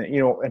know it. And,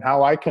 and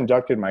how I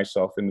conducted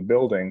myself in the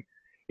building,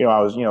 I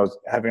was,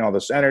 having all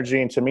this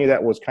energy. And to me,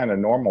 that was kind of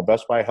normal.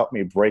 Best Buy helped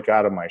me break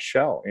out of my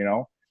shell,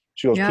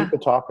 She goes, people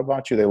talk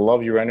about you. They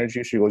love your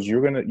energy. She goes,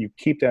 you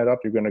keep that up,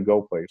 you're going to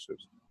go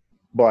places.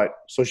 But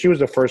so she was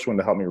the first one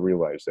to help me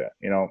realize that,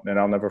 and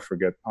I'll never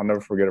forget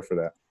her for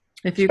that.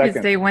 If you could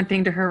say one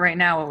thing to her right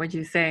now, what would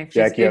you say?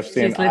 Jackie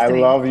Epstein, I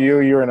love you.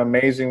 You're an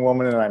amazing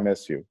woman, and I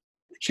miss you.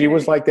 She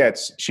was like that.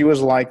 She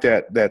was like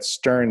that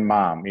stern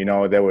mom,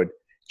 that would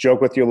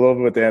joke with you a little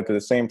bit, but at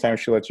the same time,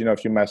 she lets you know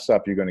if you mess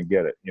up, you're going to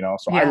get it,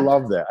 So I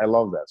love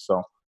that.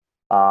 So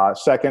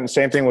second,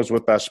 same thing was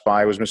with Best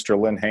Buy. Was Mr.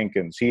 Lynn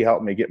Hankins. He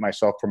helped me get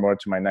myself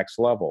promoted to my next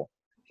level.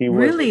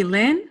 Really,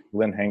 Lynn?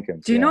 Lynn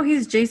Hankins. Do you know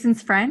he's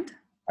Jason's friend?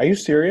 Are you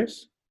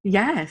serious?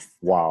 Yes.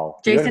 Wow.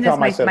 Jason is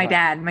my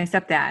dad, my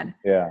stepdad.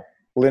 Yeah.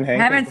 Lynn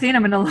Hankins. I haven't seen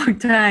him in a long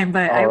time,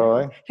 but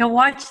really? He'll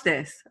watch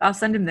this. I'll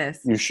send him this.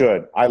 You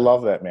should. I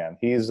love that man.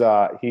 He's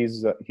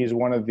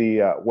one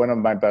of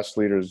my best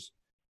leaders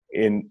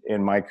in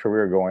my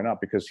career going up,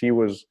 because he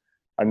was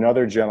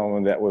another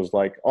gentleman that was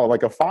like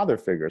a father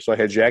figure. So I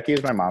had Jackie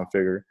as my mom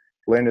figure,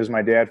 Lynn is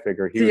my dad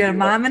figure. So you had a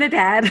mom and a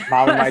dad.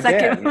 Mom and my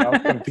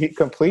dad.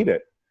 Complete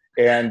it.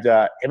 And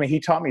he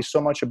taught me so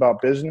much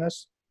about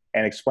business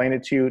and explained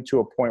it to you to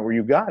a point where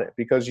you got it.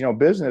 Because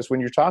business,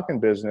 when you're talking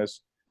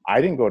business, I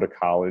didn't go to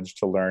college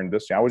to learn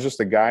this. I was just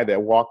a guy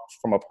that walked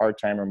from a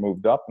part-timer,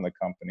 moved up in the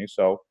company.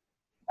 So,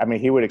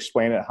 he would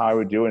explain it how I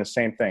would do it. And the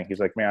same thing. He's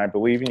like, man, I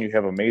believe in you. You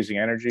have amazing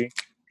energy.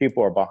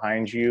 People are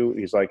behind you.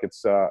 He's like,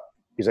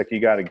 you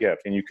got a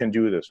gift and you can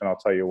do this. And I'll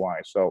tell you why.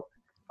 So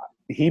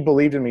he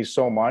believed in me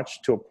so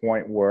much to a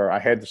point where I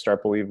had to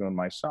start believing in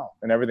myself,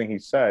 and everything he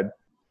said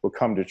would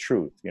come to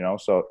truth,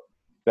 So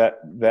that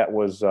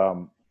was,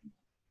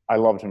 I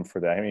loved him for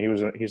that.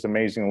 He's an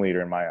amazing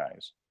leader in my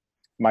eyes.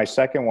 My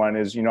second one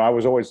is,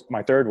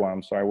 my third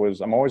one, I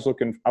was always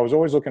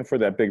looking for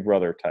that big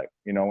brother type,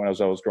 when I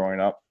was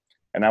growing up,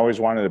 and I always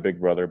wanted a big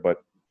brother. But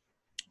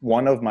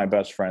one of my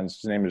best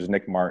friends, his name is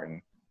Nick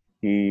Martin.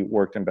 He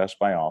worked in Best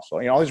Buy also.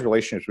 All these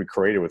relationships we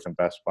created within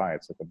Best Buy,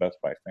 it's like the Best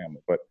Buy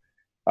family. But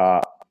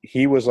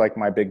he was like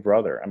my big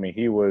brother.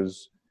 He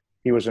was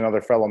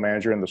another fellow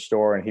manager in the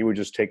store, and he would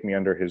just take me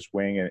under his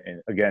wing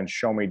and again,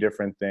 show me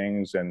different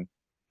things. And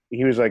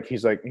he would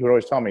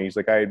always tell me, he's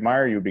like, I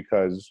admire you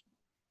because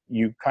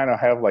you kind of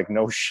have like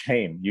no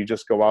shame. You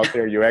just go out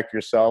there, you act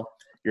yourself.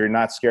 You're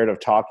not scared of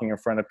talking in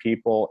front of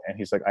people. And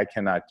he's like, I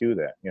cannot do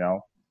that,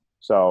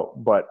 So,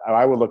 but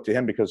I would look to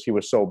him because he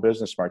was so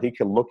business smart. He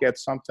could look at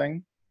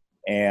something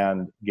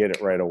and get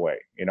it right away.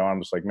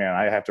 I'm just like, man,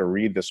 I have to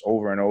read this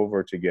over and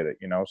over to get it,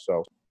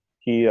 So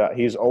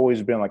he's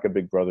always been like a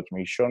big brother to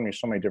me. He showed me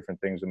so many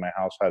different things in my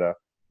house, how to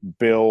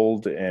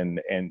build and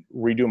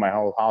redo my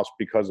whole house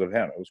because of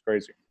him. It was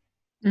crazy.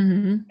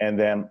 Mm-hmm. And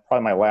then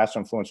probably my last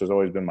influence has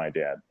always been my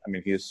dad. I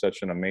mean, he is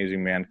such an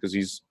amazing man because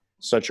he's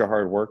such a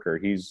hard worker.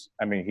 He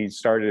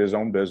started his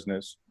own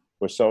business,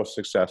 was so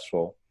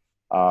successful,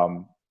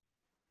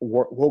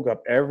 woke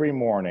up every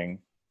morning,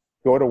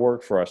 go to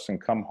work for us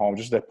and come home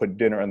just to put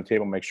dinner on the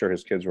table, make sure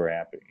his kids were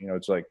happy.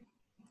 It's like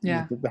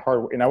the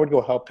hard work. And I would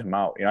go help him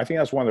out. I think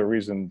that's one of the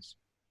reasons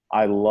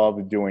I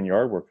love doing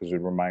yard work because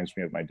it reminds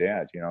me of my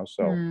dad,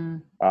 so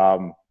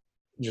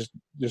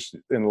just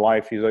in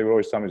life, he's like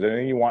always telling me,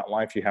 anything you want in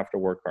life, you have to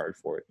work hard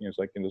for it. It's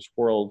like in this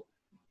world,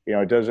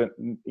 it doesn't,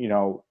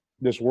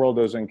 this world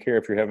doesn't care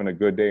if you're having a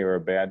good day or a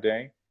bad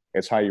day.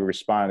 It's how you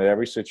respond to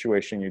every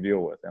situation you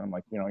deal with. And I'm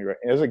like,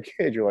 as a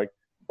kid, you're like,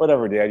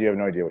 whatever, Dad, you have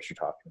no idea what you're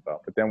talking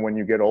about. But then when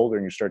you get older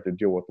and you start to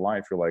deal with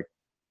life, you're like,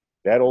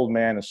 that old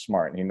man is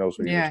smart and he knows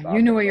what he was talking about.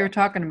 You knew what you were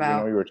talking about. You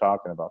know what you were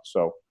talking about.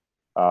 So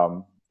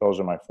those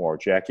are my four.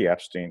 Jackie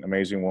Epstein,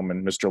 amazing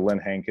woman. Mr. Lynn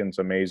Hankins,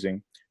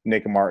 amazing.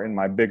 Nick Martin,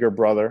 my bigger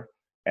brother.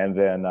 And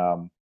then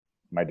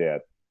my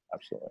dad.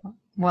 Absolutely.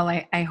 Well,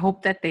 I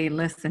hope that they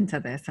listen to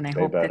this, and I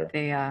hope that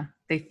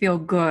they feel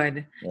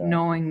good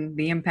knowing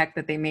the impact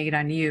that they made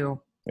on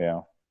you.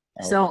 Yeah.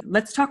 So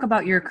let's talk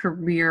about your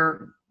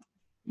career,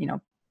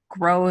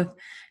 growth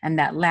and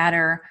that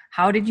ladder.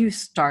 How did you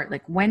start?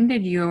 Like, when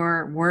did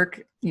your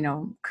work,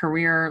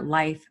 career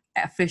life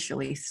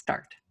officially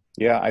start?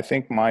 Yeah, I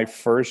think my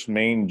first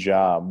main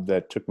job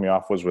that took me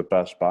off was with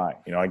Best Buy.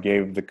 I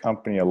gave the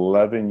company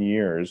 11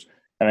 years.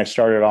 And I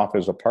started off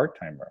as a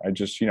part-timer. I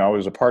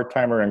was a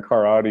part-timer in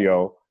car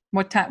audio.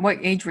 What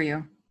age were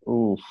you?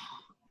 Ooh,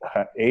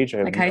 age? I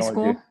have like high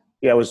school? Idea.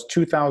 Yeah, it was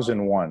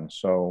 2001.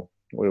 So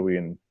what are we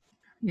in?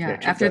 Yeah,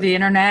 after the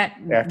internet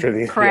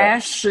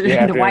crash, the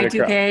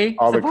Y2K.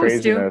 All the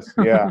craziness,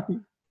 yeah.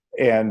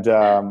 And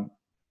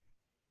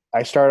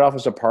I started off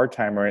as a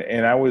part-timer,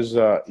 and I was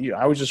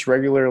just a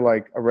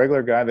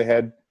regular guy that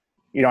had,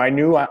 I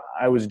knew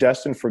I was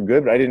destined for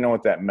good, but I didn't know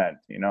what that meant,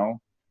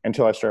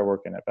 until I started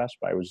working at Best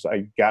Buy.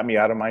 It got me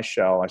out of my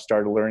shell. I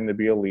started learning to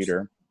be a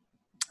leader.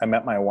 I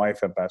met my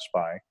wife at Best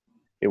Buy.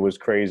 It was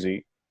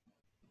crazy.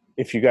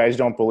 If you guys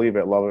don't believe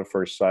it, love at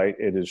first sight,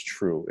 it is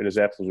true. It is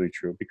absolutely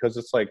true, because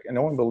it's like, and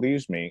no one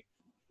believes me.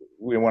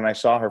 When I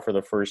saw her for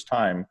the first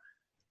time,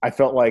 I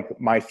felt like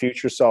my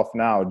future self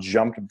now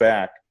jumped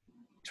back,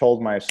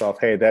 told myself,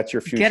 hey, that's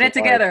your future. Get it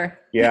together.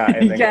 Yeah,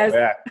 and then go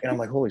back. And I'm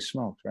like, holy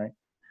smokes, right?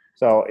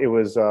 So it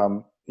was,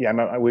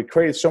 we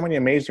created so many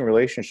amazing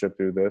relationships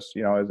through this.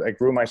 As I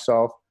grew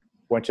myself,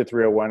 went to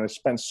 301, and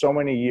spent so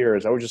many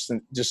years. I was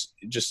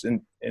just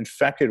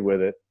infected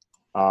with it.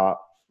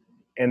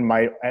 And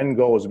my end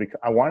goal was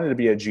I wanted to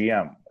be a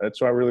GM. That's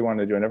what I really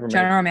wanted to do. I never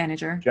general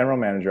manager.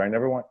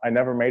 I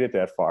never made it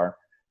that far.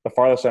 The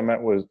farthest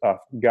I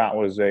got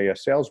was a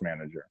sales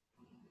manager.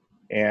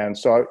 And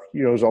so,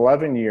 it was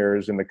 11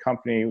 years in the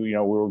company. We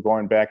were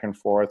going back and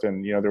forth,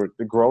 and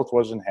the growth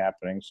wasn't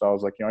happening. So I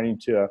was like,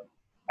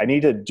 I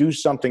need to do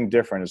something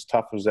different, as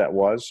tough as that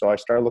was. So I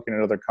started looking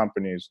at other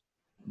companies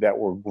that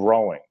were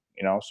growing,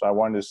 so I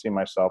wanted to see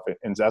myself.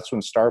 And that's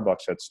when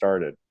Starbucks had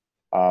started.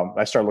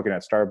 I started looking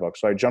at Starbucks.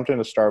 So I jumped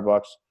into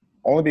Starbucks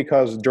only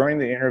because during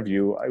the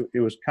interview, it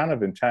was kind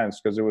of intense,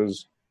 because it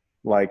was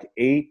like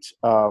eight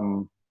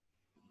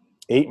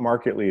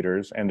market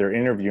leaders, and they're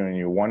interviewing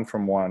you one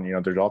from one.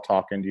 They're all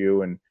talking to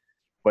you,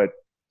 but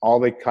all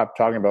they kept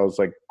talking about was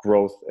like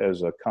growth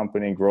as a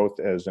company, growth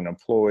as an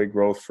employee,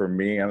 growth for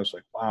me. And I was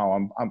like,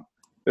 wow,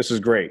 this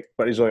is great.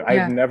 But he's like,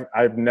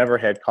 I've never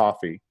had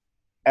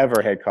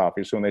ever had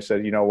coffee. So when they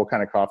said, what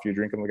kind of coffee you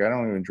drink? I'm like, I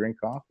don't even drink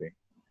coffee.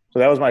 So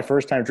that was my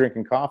first time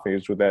drinking coffee,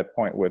 is with that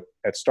point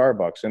at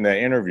Starbucks in that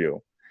interview.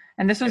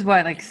 And this was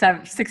what, like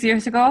 6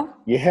 years ago?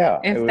 Yeah.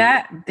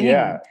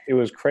 Yeah, it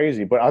was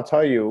crazy. But I'll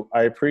tell you,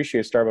 I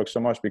appreciate Starbucks so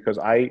much because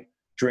I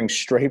drink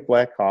straight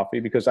black coffee,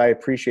 because I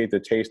appreciate the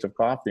taste of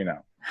coffee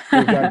now.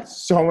 We've done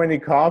so many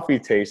coffee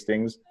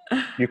tastings.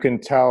 You can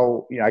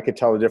tell, I could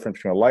tell the difference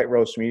between a light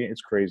roast, medium.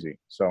 It's crazy.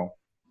 So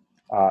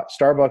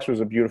Starbucks was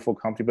a beautiful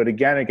company. But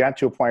again, it got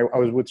to a point, I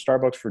was with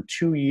Starbucks for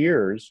 2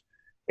 years,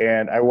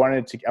 and I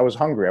was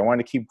hungry. I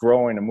wanted to keep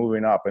growing and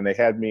moving up. And they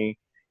had me,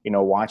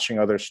 watching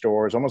other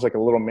stores, almost like a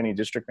little mini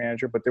district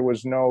manager, but there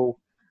was no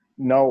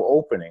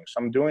openings.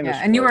 So I'm doing this.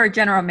 And you were a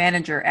general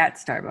manager at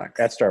Starbucks.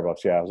 At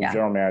Starbucks, yeah. I was a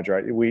general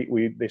manager.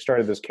 They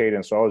started this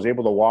cadence. So I was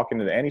able to walk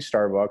into any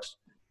Starbucks,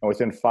 and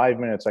within 5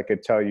 minutes, I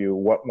could tell you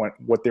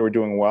what they were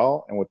doing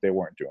well and what they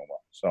weren't doing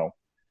well. So,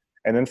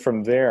 and then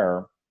from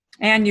there.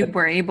 And you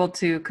were able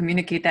to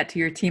communicate that to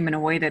your team in a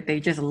way that they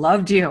just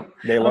loved you.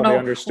 They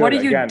understood. What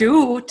do you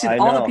do to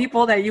all the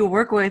people that you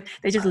work with?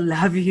 They just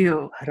love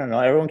you. I don't know.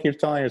 Everyone keeps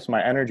telling me it's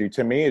my energy.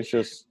 To me, it's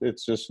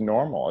just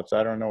normal.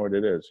 I don't know what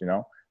it is,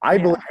 I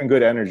believe in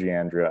good energy,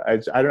 Andrea.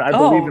 I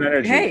believe in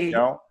energy, hey.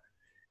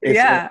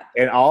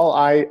 And all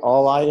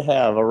I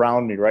have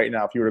around me right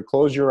now, if you were to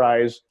close your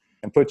eyes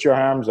and put your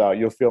arms out,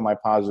 you'll feel my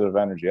positive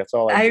energy. That's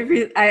all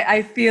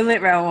I feel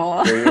it,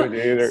 Raul.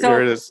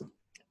 There it is.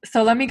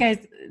 So let me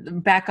guys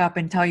back up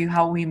and tell you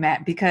how we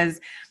met, because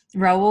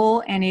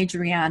Raul and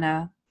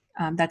Adriana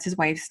That's his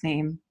wife's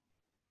name.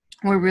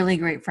 We're really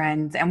great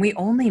friends. And we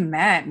only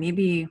met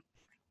maybe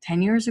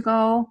 10 years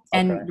ago.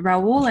 And Okay.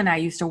 Raul and I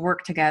used to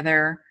work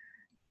together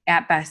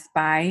at Best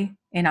Buy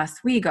in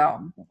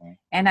Oswego. Mhm.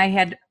 And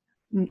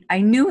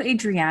I knew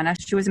Adriana.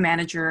 She was a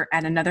manager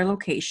at another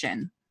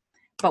location,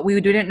 but we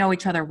didn't know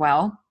each other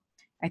well.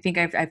 I think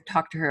I've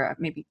talked to her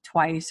maybe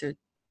twice or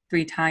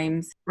 3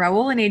 times.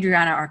 Raul and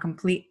Adriana are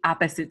complete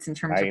opposites in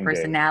terms Night of and day.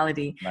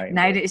 personality. Night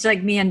and day. It's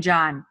like me and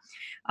John.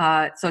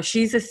 So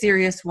she's the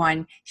serious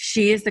one.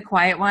 She is the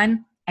quiet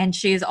one. And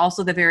she is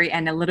also the very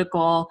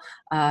analytical,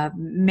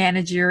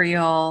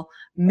 managerial,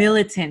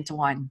 militant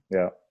one.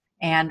 Yeah.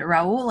 And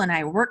Raul and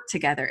I worked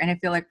together. And I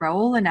feel like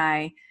Raul and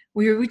I,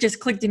 we just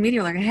clicked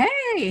immediately, like,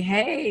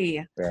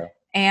 hey. Yeah.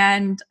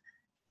 And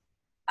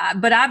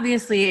but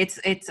obviously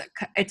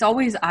it's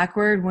always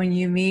awkward when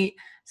you meet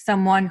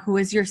someone who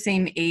is your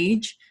same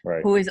age,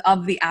 Right. who is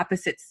of the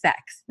opposite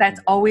sex. That's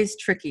always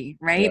tricky,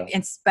 right? Yeah.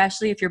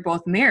 Especially if you're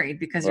both married,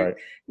 because Right.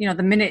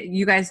 the minute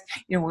you guys,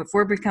 if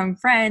we're becoming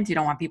friends, you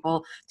don't want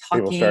people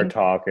talking. People start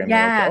talking.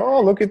 Yeah. Like,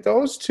 oh, look at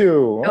those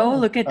two. Oh,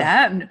 look at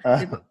that.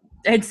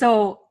 And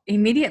so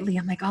immediately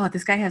I'm like, oh,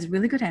 this guy has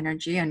really good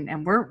energy and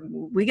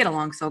we get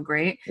along so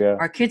great. Yeah.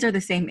 Our kids are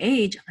the same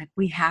age. I'm like,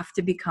 we have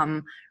to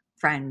become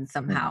friends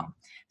somehow.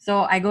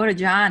 So I go to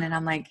John and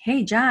I'm like,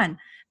 hey, John,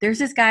 there's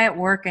this guy at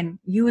work and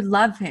you would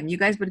love him. You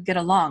guys would get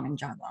along. And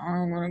John's like,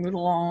 I'm going to get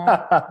along.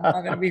 I'm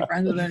not going to be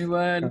friends with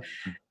anyone.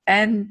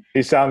 And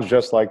he sounds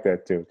just like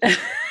that too.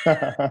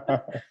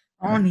 I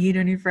don't need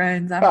any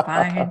friends. I'm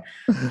fine.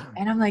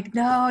 And I'm like,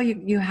 no,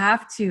 you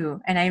have to.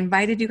 And I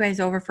invited you guys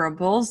over for a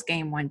Bulls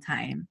game one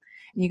time.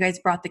 And you guys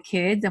brought the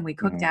kids and we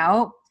cooked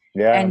out.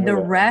 Yeah. And the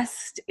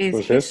rest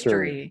is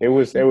history. It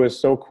was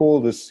so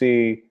cool to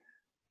see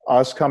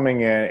us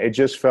coming in. It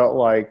just felt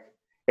like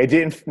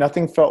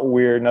nothing felt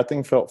weird.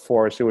 Nothing felt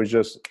forced. It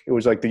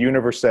was like the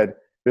universe said,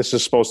 this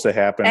is supposed to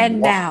happen. And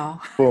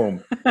now.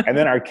 Boom. And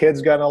then our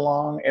kids got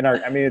along. And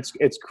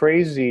it's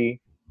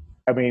crazy.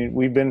 I mean,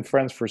 we've been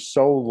friends for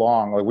so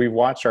long. Like we've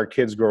watched our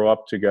kids grow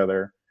up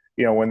together,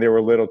 when they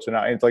were little to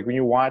now. And it's like when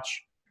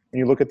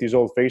you look at these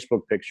old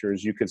Facebook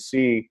pictures, you could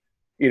see,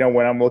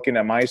 when I'm looking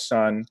at my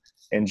son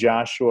and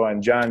Joshua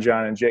and John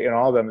and Jay and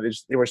all of them,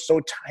 they were so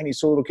tiny,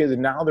 so little kids.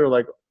 And now they're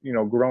like,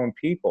 grown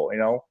people,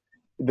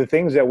 the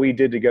things that we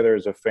did together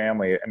as a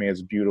family. I mean,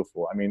 it's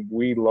beautiful. I mean,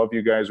 we love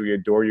you guys. We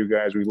adore you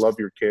guys. We love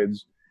your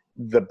kids.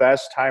 The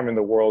best time in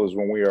the world is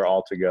when we are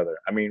all together.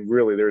 I mean,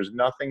 really, there's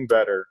nothing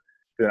better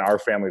than our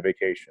family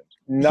vacations.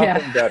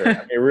 Nothing better. I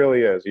mean, it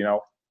really is.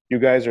 You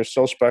guys are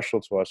so special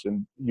to us,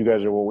 and you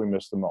guys are what we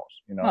miss the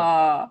most.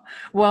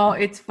 Well,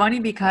 it's funny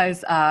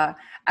because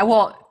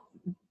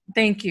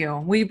thank you.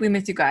 We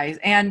miss you guys,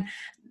 and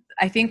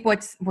I think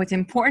what's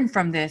important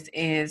from this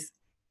is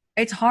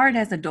it's hard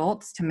as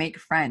adults to make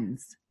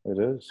friends. It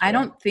is. I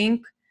don't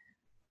think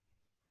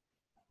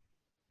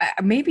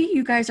maybe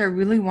you guys are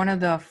really one of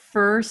the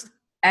first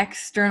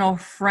external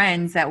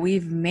friends that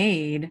we've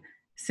made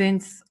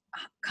since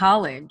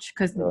college,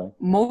 because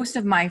most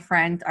of my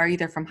friends are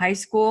either from high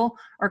school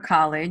or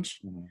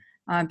college,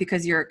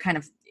 because you're kind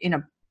of in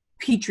a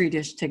petri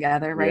dish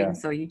together, right? Yeah. And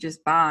so you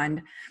just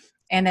bond.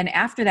 And then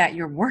after that,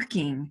 you're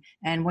working.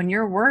 And when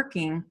you're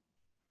working,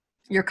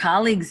 your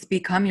colleagues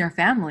become your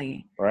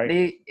family.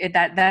 Right.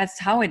 That's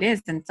how it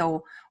is. And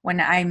so when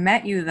I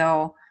met you,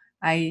 though,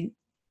 I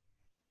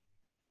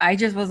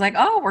just was like,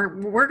 oh,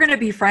 we're going to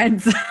be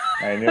friends.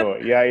 I knew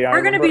it. Yeah.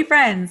 We're going to be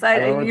friends.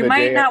 You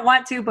might not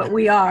want to, but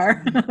we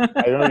are.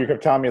 I don't know. You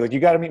kept telling me, like, you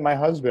got to meet my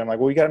husband. I'm like,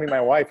 well, you got to meet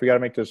my wife. We got to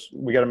make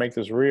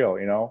this real,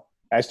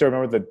 I still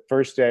remember the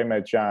first day I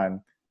met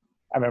John.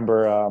 I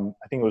remember,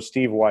 I think it was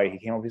Steve White. He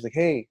came up, he's like,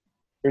 hey,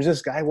 there's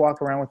this guy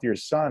walking around with your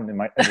son in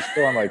the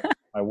store. I'm like,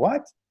 my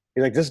what?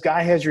 He's like, this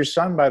guy has your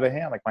son by the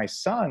hand. Like, my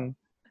son?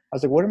 I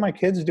was like, what are my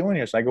kids doing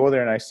here? So I go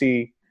there and I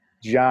see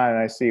John and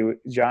I see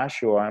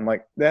Joshua. I'm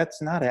like,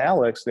 that's not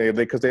Alex.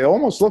 Because they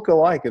almost look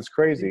alike. It's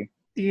crazy.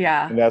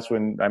 Yeah. And that's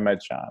when I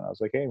met John. I was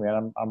like, hey,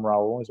 man, I'm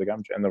Raul. He's like,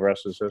 and the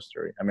rest is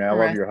history. I mean, I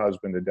love your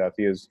husband to death.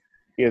 He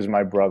is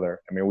my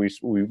brother. I mean,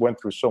 we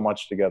went through so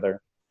much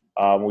together.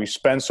 We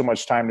spend so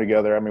much time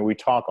together. I mean, we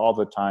talk all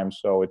the time.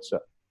 So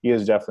he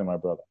is definitely my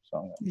brother.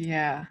 So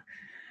yeah.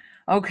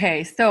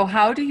 Okay. So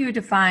how do you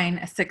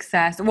define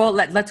success? Well,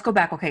 let's go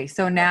back. Okay.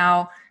 So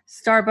now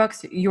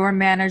Starbucks, your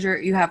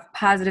manager, you have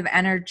positive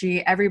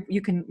energy.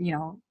 You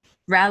can,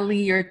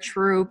 rally your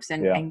troops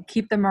and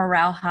keep the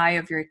morale high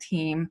of your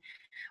team.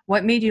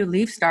 What made you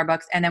leave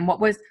Starbucks? And then what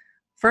was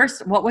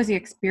the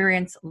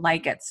experience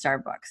like at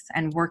Starbucks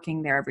and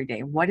working there every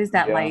day? What is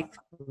that life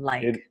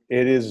like?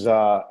 It is,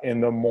 in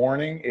the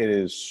morning, it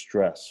is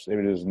stress.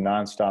 It is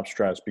nonstop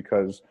stress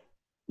because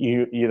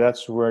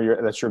that's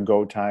your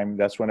go time.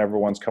 That's when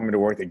everyone's coming to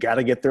work. They got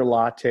to get their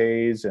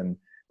lattes and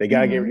they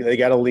got to they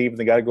got to leave.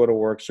 They got to go to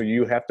work. So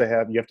you have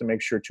to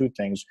make sure 2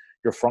 things.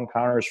 Your front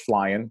counter is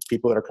flying,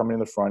 people that are coming in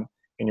the front,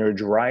 and your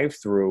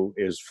drive-through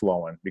is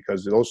flowing,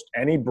 because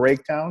any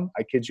breakdown,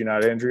 I kid you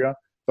not, Andrea,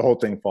 the whole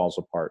thing falls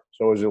apart.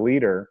 So as a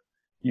leader,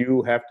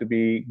 you have to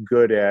be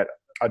good at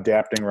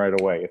adapting right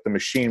away. If the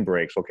machine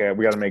breaks, okay,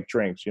 we got to make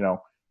drinks.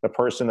 The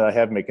person that I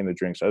have making the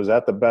drinks, is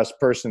that the best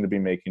person to be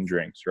making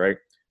drinks, right?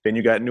 Then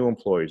you got new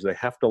employees. They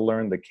have to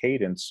learn the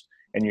cadence,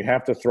 and you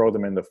have to throw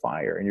them in the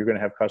fire, and you're going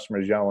to have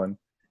customers yelling.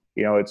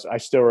 I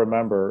still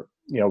remember,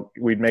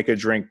 we'd make a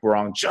drink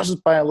wrong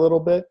just by a little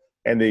bit,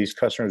 and these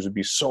customers would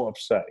be so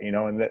upset,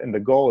 and the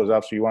goal is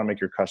obviously you want to make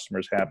your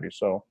customers happy.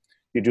 So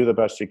you do the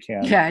best you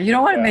can. Yeah. You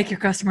don't want to make your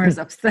customers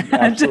upset.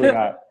 Absolutely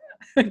not.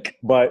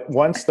 But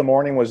once the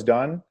morning was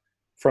done,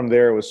 from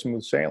there, it was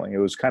smooth sailing. It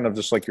was kind of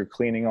just like you're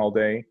cleaning all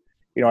day.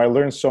 I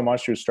learned so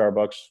much through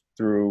Starbucks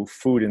through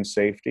food and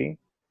safety,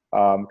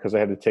 because I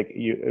had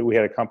to we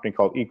had a company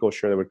called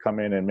EcoShare that would come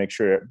in and make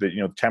sure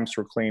that, temps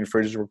were clean,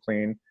 fridges were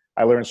clean.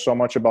 I learned so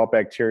much about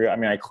bacteria. I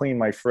mean, I clean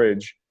my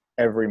fridge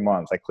every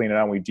month. I clean it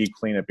out and we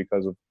de-clean it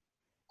because of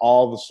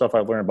all the stuff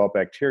I've learned about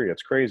bacteria.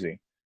 It's crazy.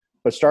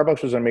 But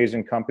Starbucks was an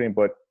amazing company.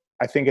 But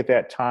I think at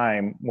that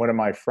time, one of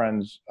my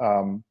friends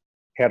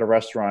had a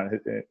restaurant.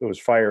 It was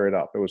Fire It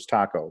Up. It was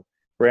taco.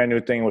 Brand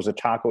new thing. It was a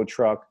taco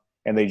truck.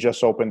 And they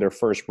just opened their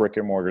first brick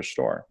and mortar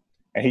store.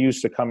 And he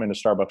used to come into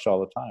Starbucks all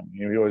the time.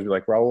 He'd always be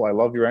like, Raul, I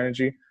love your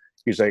energy.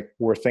 He's like,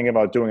 we're thinking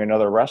about doing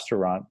another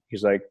restaurant.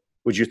 He's like,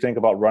 would you think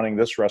about running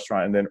this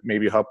restaurant and then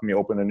maybe helping me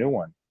open a new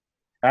one?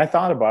 And I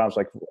thought about it. I was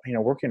like,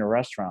 working in a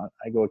restaurant,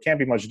 I go, it can't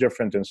be much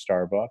different than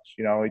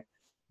Starbucks.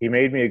 He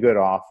made me a good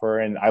offer,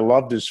 and I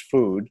loved his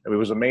food. It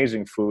was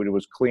amazing food. It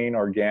was clean,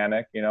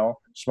 organic,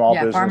 small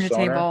business farm to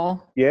owner.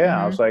 Table.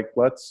 Yeah. I was like,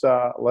 let's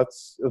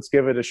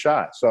give it a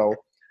shot. So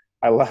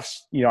I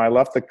left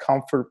the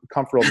comfort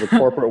of the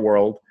corporate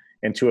world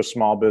into a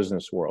small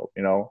business world,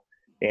 and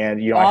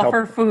all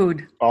for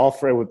food. All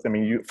for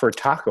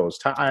tacos.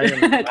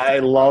 I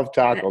love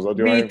tacos. I'll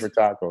do anything for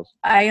tacos.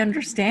 I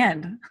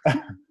understand.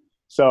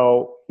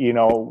 So,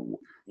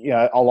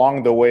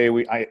 along the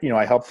way,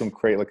 I helped him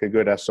create like a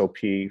good SOP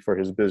for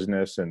his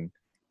business, and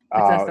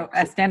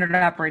a standard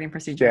operating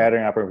procedure.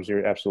 Standard operating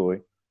procedure,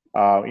 absolutely.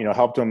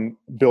 Helped him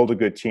build a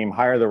good team,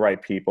 hire the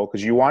right people,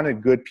 because you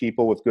wanted good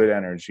people with good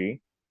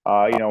energy.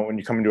 When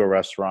you come into a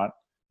restaurant,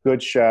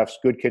 good chefs,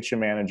 good kitchen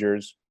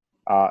managers,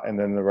 and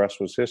then the rest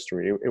was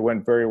history. It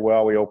went very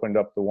well. We opened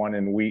up the one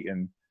in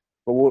Wheaton.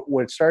 But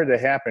what started to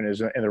happen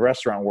is in the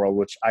restaurant world,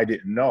 which I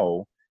didn't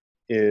know,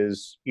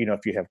 is,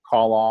 if you have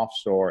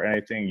call-offs or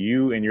anything,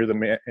 you're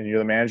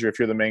the manager, if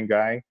you're the main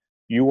guy,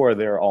 you are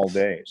there all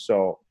day.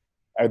 So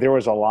there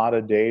was a lot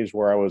of days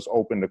where I was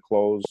open to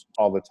close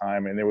all the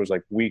time, and there was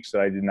like weeks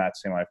that I did not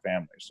see my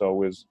family.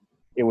 So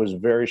it was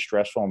very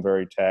stressful and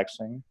very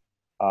taxing.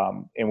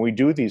 And we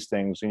do these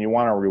things, and you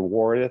want a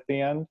reward at the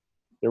end.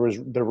 The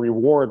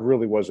reward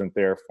really wasn't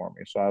there for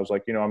me. So I was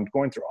like, I'm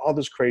going through all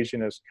this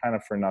craziness kind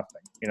of for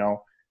nothing.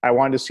 I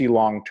wanted to see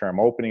long-term,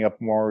 opening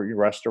up more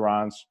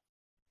restaurants.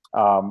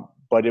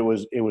 But it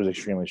was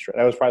extremely stressful.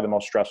 That was probably the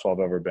most stressful I've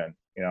ever been,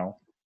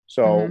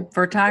 So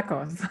for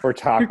tacos. For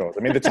tacos.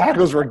 I mean, the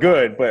tacos were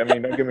good, but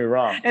don't get me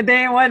wrong.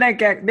 They were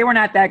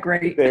not that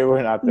great. They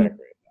were not that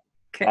great.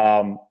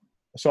 Okay.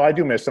 So I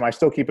do miss them. I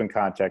still keep in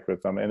contact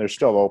with them, and they're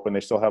still open. They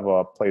still have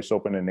a place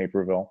open in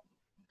Naperville.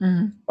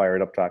 Fire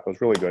It Up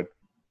Tacos, really good.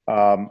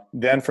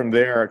 Then from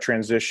there, I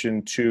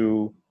transitioned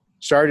to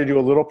started to do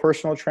a little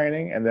personal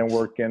training, and then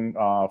working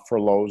for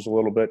Lowe's a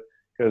little bit,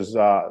 because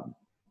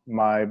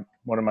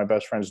one of my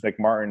best friends, Nick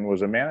Martin,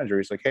 was a manager.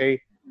 He's like,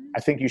 hey, I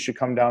think you should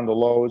come down to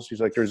Lowe's. He's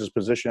like, there's this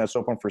position that's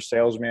open for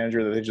sales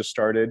manager that they just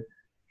started.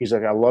 He's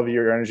like, I love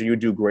your energy. You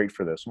do great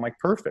for this. I'm like,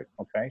 perfect.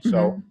 Okay.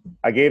 So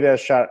I gave that a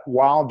shot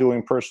while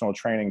doing personal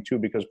training too,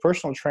 because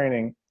personal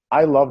training,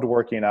 I loved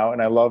working out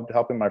and I loved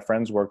helping my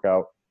friends work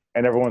out.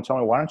 And everyone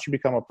told me, why don't you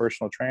become a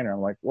personal trainer?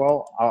 I'm like,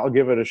 well, I'll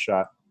give it a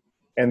shot.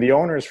 And the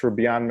owners for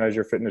Beyond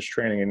Measure Fitness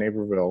Training in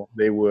Naperville,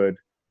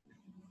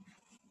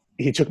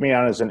 he took me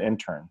on as an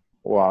intern.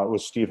 Well, it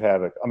was Steve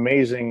Havoc.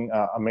 Amazing,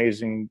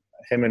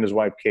 him and his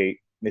wife, Kate.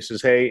 And he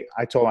says, hey,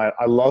 I told him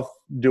I love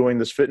doing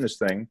this fitness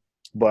thing,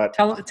 but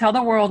tell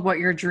the world what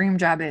your dream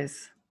job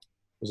is.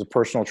 As a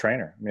personal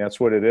trainer. I mean, that's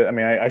what it is. I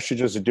mean, I should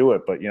just do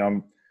it, but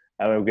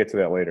I'll get to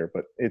that later.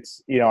 But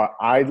it's,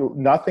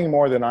 nothing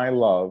more than I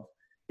love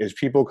is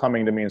people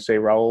coming to me and say,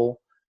 Raul,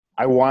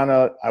 I want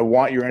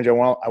your energy. I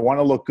want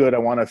to look good. I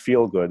want to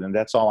feel good. And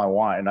that's all I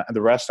want. And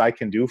the rest I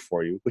can do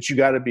for you, but you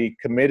got to be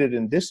committed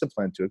and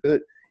disciplined to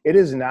it. It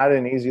is not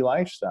an easy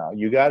lifestyle.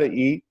 You got to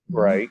eat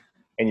right,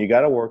 and you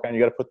got to work on. You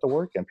got to put the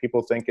work in.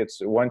 People think it's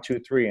 1, 2,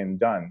 3 and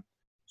done.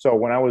 So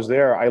when I was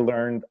there, I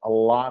learned a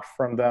lot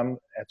from them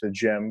at the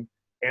gym,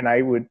 and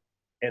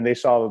they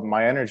saw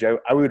my energy.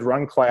 I would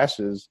run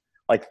classes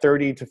like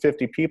 30 to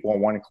 50 people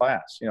in one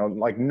class.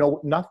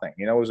 Nothing.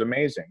 It was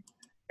amazing.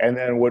 And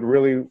then what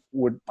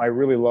I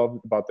really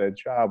loved about that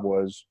job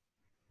was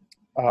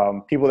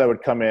people that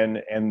would come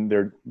in and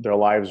their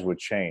lives would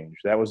change.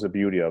 That was the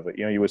beauty of it.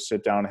 You would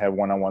sit down and have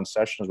one-on-one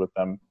sessions with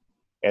them,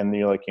 and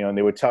you're like, and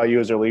they would tell you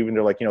as they're leaving,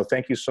 they're like,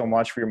 thank you so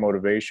much for your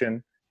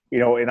motivation.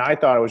 And I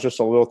thought it was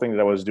just a little thing that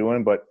I was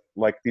doing, but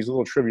like these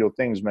little trivial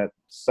things meant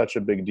such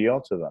a big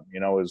deal to them.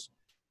 Is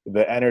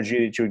the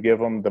energy that you would give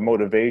them, the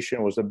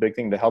motivation was a big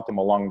thing to help them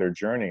along their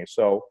journey.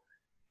 So,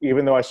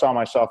 even though I saw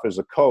myself as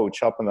a coach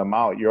helping them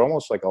out, you're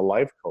almost like a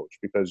life coach,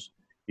 because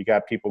you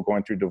got people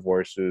going through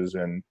divorces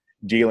and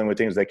dealing with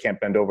things they can't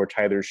bend over,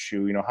 tie their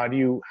shoe. You know, how do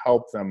you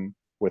help them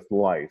with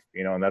life?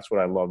 You know, and that's what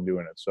I love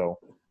doing it. So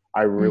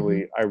I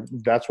really,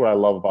 that's what I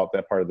love about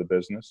that part of the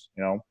business,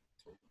 you know.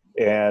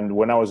 And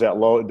when I was at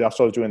Lowe's,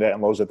 also I was doing that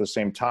in Lowe's at the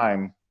same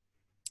time.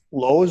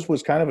 Lowe's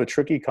was kind of a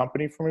tricky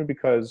company for me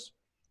because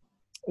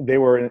they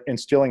were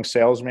instilling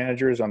sales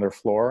managers on their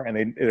floor,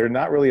 and they're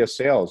not really a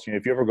sales. You know,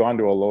 if you ever gone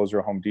to a Lowe's or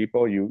a Home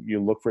Depot,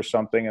 you look for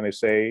something and they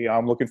say,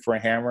 I'm looking for a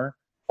hammer.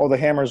 Oh, the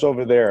hammer's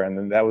over there. And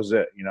then that was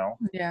it, you know?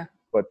 Yeah.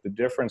 But the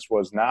difference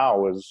was now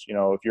was, you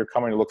know, if you're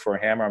coming to look for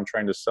a hammer, I'm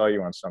trying to sell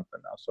you on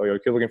something now. So you're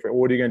looking for,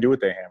 what are you going to do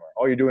with the hammer?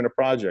 Oh, you're doing a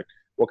project.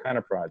 What kind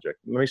of project?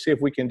 Let me see if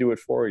we can do it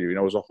for you. You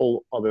know, it was a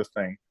whole other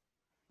thing.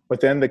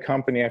 But then the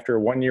company, after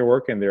 1 year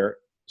working there,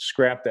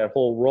 scrapped that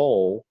whole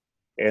role,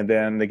 and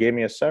then they gave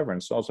me a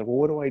severance. So I was like, well,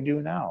 what do I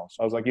do now?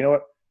 So I was like, you know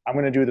what? I'm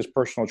going to do this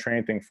personal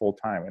training thing full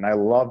time. And I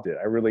loved it.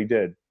 I really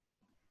did.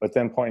 But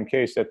then point in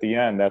case, at the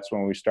end, that's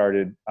when we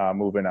started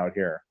moving out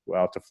here,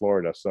 out to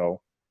Florida.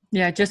 So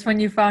yeah, just when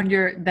you found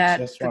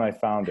just when I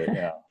found it,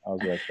 yeah. I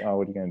was like, oh,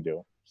 what are you going to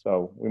do?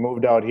 So we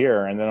moved out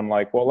here, and then I'm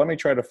like, well, let me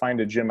try to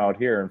find a gym out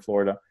here in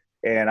Florida.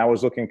 And I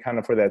was looking kind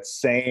of for that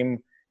same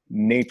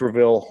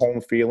Naperville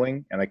home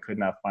feeling, and I could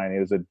not find it.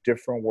 It was a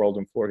different world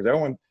in Florida.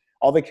 Everyone,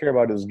 all they care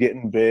about is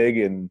getting big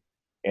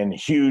and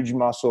huge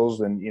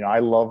muscles. And, you know,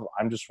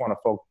 I just want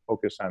to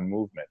focus on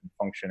movement and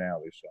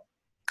functionality. So.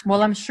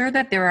 Well, I'm sure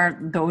that there are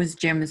those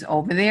gyms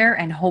over there,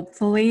 and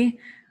hopefully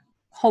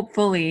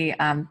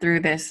through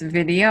this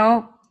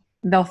video,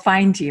 they'll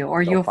find you,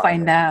 or you'll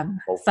find them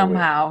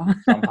somehow.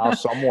 Somehow,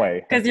 some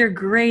way. Because you're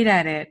great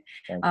at it.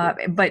 Thank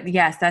you. But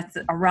yes, that's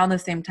around the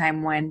same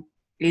time when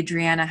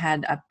Adriana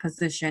had a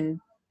position,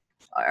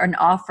 an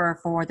offer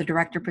for the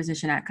director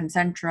position at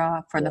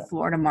Concentra for the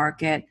Florida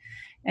market.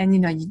 And, you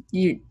know,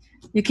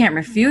 you can't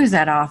refuse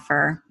that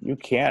offer. You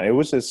can't. It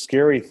was a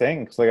scary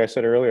thing. 'Cause like I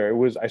said earlier,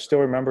 I still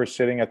remember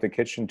sitting at the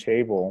kitchen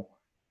table,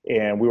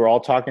 and we were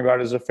all talking about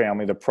it as a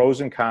family, the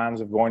pros and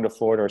cons of going to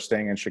Florida or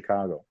staying in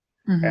Chicago.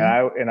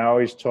 Mm-hmm. And I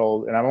always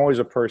told, and I'm always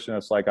a person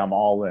that's like, I'm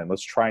all in.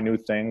 Let's try new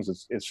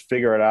things. It's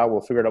figure it out.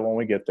 We'll figure it out when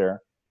we get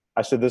there.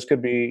 I said, this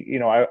could be, you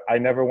know, I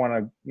never want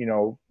to, you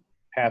know,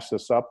 pass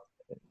this up.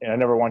 And I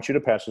never want you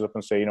to pass this up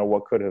and say, you know,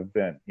 what could have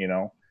been, you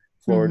know.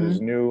 Florida's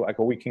new. I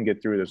go, we can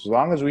get through this. As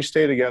long as we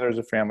stay together as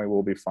a family,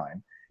 we'll be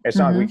fine. It's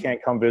not like we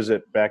can't come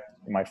visit back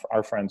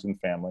our friends and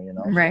family, you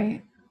know.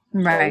 Right.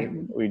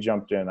 So we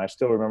jumped in. I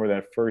still remember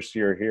that first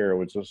year here.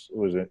 It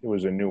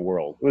was a new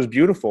world. It was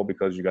beautiful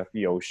because you got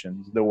the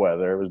oceans, the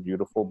weather. It was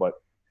beautiful, but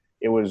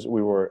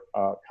we were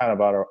kind of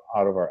out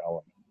of our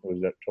element. It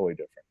was totally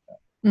different.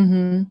 Yeah.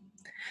 Mm-hmm.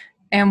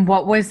 And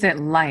what was it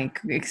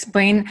like?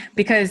 Explain,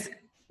 because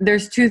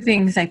there's two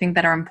things I think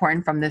that are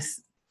important from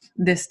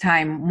this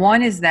time.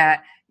 One is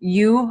that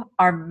you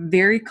are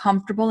very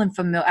comfortable and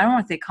familiar. I don't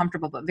want to say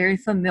comfortable, but very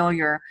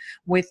familiar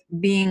with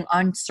being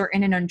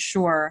uncertain and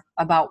unsure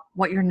about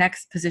what your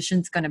next position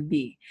is going to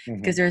be.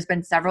 Because there's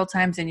been several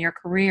times in your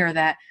career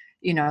that,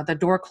 you know, the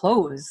door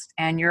closed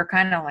and you're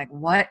kind of like,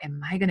 what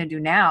am I going to do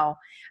now?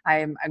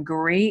 I'm a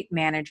great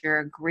manager,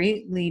 a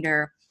great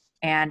leader.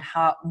 And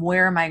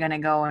where am I going to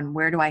go and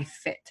where do I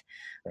fit?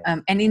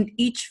 And in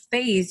each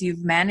phase,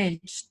 you've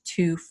managed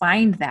to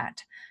find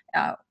that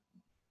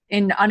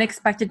in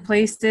unexpected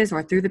places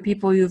or through the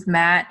people you've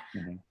met.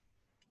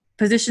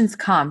 Positions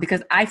come,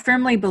 because I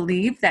firmly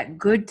believe that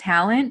good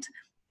talent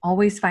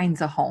always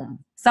finds a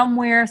home.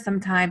 Somewhere,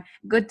 sometime,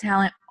 good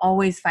talent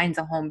always finds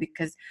a home,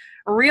 because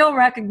real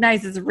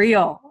recognizes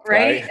real,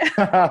 right?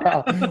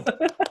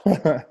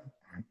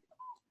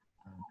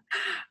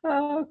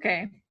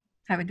 Okay.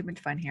 Having too much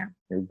fun here.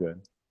 You're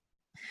good.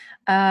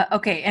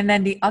 Okay. And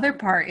then the other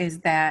part is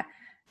that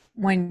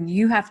when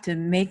you have to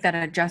make that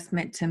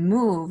adjustment to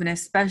move, and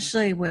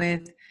especially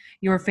with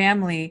your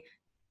family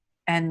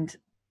and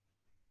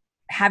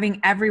having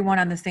everyone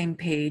on the same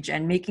page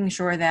and making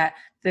sure that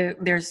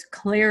there's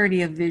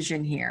clarity of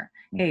vision here.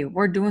 Hey,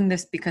 we're doing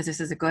this because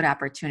this is a good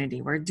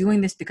opportunity. We're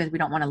doing this because we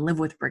don't want to live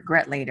with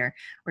regret later.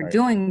 We're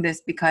doing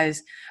this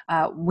because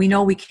we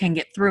know we can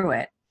get through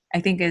it, I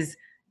think is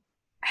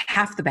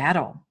half the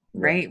battle.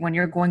 Right? When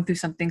you're going through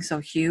something so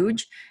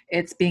huge,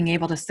 it's being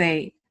able to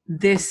say,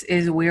 this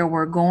is where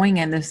we're going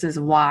and this is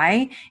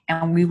why,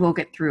 and we will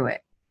get through it.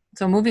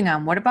 So moving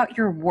on, what about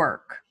your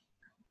work?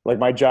 Like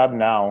my job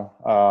now,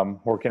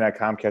 working at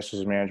Comcast as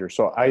a manager.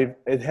 So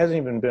it hasn't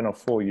even been a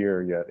full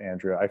year yet,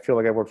 Andrea. I feel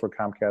like I've worked for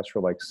Comcast for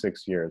like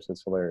 6 years.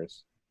 It's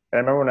hilarious. And I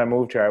remember when I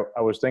moved here,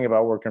 I was thinking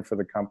about working for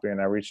the company, and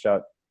I reached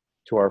out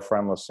to our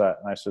friend Lisette,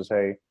 and I says,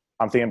 hey,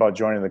 I'm thinking about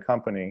joining the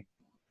company.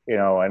 You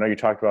know, I know you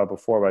talked about it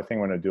before, but I think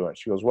I'm going to do it.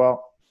 She goes,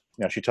 well,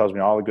 you know, she tells me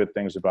all the good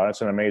things about it.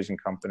 It's an amazing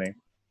company.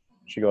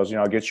 She goes, you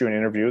know, I'll get you an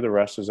interview. The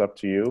rest is up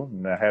to you.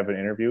 And I have an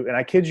interview. And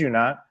I kid you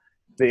not,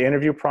 the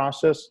interview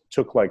process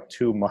took like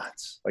 2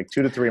 months, like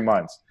 2 to 3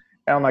 months.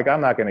 And I'm like,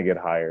 I'm not going to get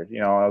hired. You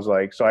know, I was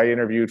like, so I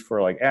interviewed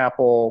for like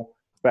Apple,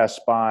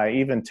 Best Buy,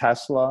 even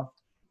Tesla.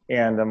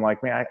 And I'm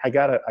like, man, I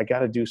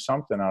gotta do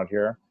something out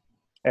here.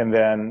 And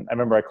then I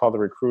remember I called the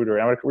recruiter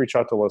and I would reach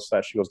out to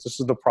Lisette. She goes, this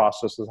is the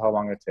process. This is how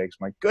long it takes.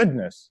 I'm like,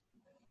 goodness.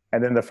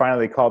 And then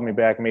finally they called me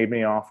back, made me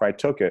an offer. I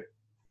took it.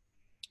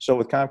 So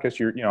with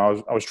Comcast,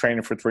 I was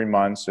training for 3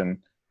 months and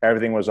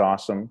everything was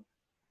awesome.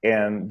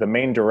 And the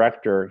main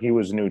director, he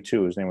was new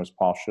too. His name was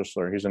Paul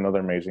Schussler. He's another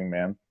amazing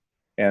man.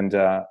 And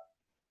I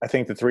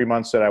think the 3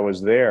 months that I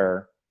was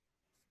there,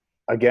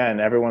 again,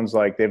 everyone's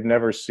like, they've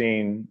never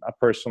seen a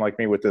person like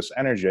me with this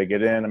energy. I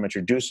get in, I'm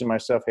introducing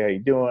myself. Hey, how you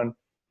doing?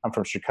 I'm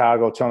from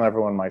Chicago, telling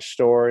everyone my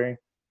story.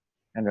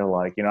 And they're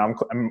like,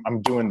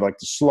 I'm doing like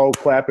the slow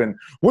clap and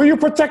will you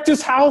protect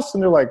this house?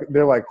 And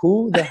they're like,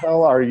 who the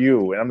hell are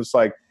you? And I'm just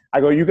like, I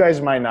go, you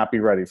guys might not be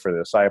ready for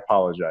this. I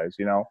apologize,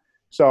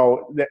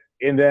 So,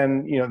 and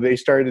then, they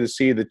started to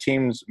see the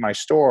teams, my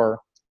store,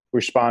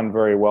 respond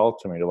very well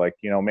to me. They're like,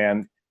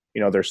 man,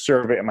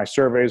 my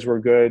surveys were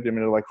good. I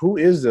mean, they're like, who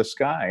is this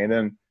guy? And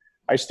then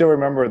I still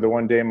remember the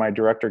one day my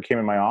director came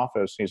in my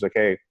office. And he's like,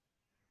 hey,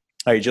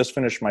 I just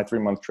finished my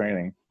 3-month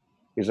training.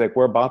 He's like,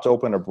 we're about to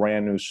open a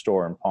brand new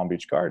store in Palm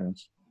Beach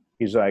Gardens.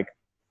 He's like,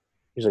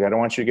 I don't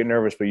want you to get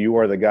nervous, but you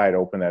are the guy to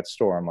open that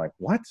store. I'm like,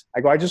 what?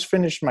 I go, I just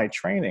finished my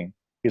training.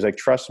 He's like,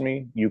 trust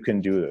me, you can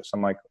do this.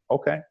 I'm like,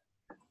 okay.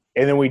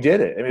 And then we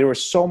did it. I mean, there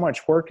was so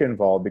much work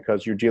involved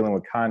because you're dealing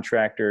with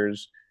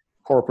contractors,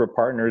 corporate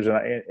partners,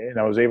 and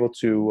I was able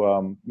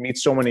to meet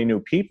so many new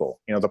people.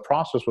 The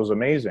process was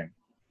amazing.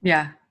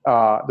 Yeah.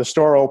 The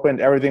store opened.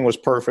 Everything was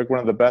perfect.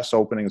 One of the best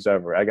openings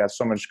ever. I got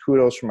so much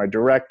kudos from my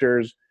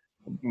directors.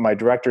 My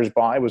director's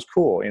boss. It was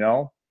cool,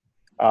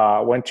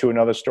 Went to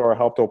another store,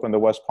 helped open the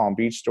West Palm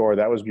Beach store.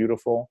 That was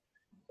beautiful.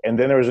 And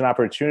then there was an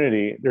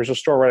opportunity. There's a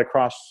store right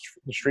across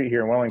the street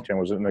here in Wellington. It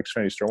was an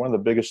Xfinity store, one of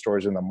the biggest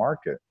stores in the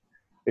market.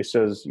 It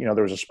says,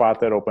 there was a spot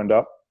that opened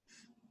up.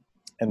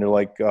 And they're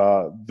like,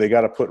 they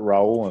got to put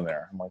Raul in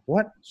there. I'm like,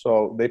 what?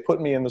 So they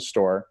put me in the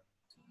store.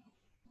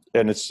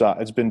 And it's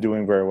been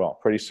doing very well,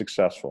 pretty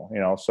successful,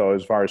 So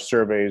as far as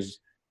surveys,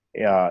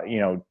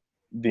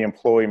 the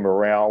employee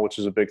morale, which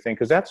is a big thing,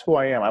 because that's who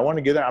I am. I want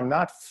to get there. I'm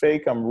not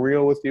fake. I'm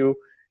real with you,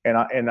 and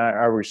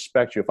I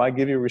respect you. If I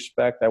give you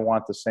respect, I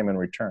want the same in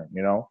return,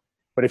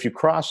 But if you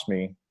cross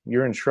me,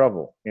 you're in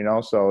trouble,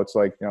 So it's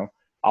like,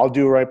 I'll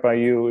do right by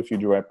you if you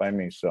do right by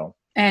me. So.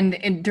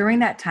 And during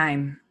that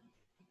time,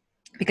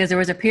 because there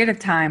was a period of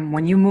time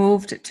when you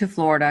moved to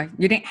Florida,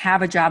 you didn't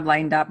have a job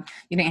lined up.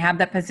 You didn't have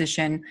that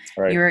position.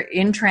 Right. You're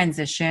in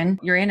transition.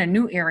 You're in a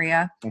new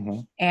area,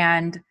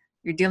 and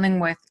you're dealing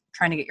with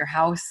trying to get your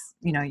house,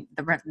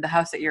 the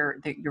house that you're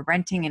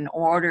renting in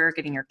order,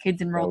 getting your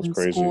kids enrolled in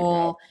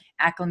school,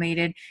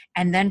 acclimated,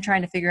 and then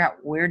trying to figure out,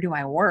 where do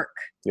I work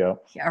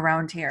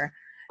around here?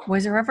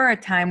 Was there ever a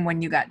time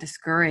when you got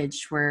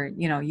discouraged where,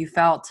 you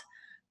felt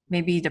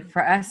maybe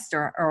depressed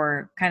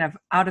or kind of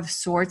out of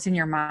sorts in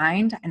your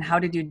mind? And how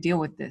did you deal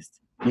with this?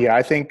 Yeah,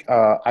 I think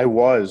I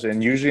was.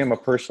 And usually I'm a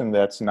person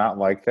that's not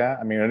like that.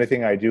 I mean,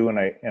 anything I do and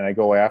I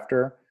go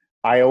after,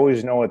 I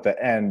always know at the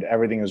end,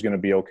 everything is going to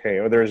be okay,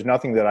 or there's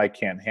nothing that I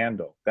can't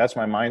handle. That's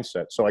my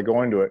mindset. So I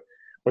go into it.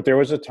 But there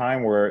was a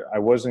time where I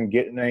wasn't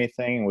getting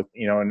anything with,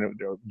 and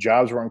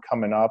jobs weren't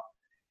coming up.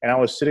 And I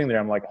was sitting there,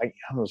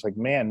 I was like,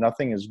 man,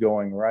 nothing is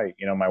going right.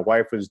 My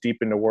wife was deep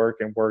into work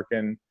and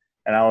working,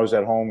 and I was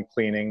at home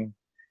cleaning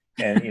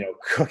and,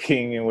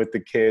 cooking and with the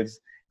kids.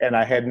 And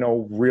I had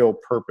no real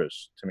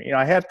purpose to me.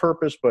 I had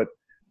purpose, but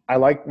I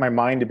like my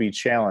mind to be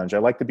challenged. I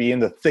like to be in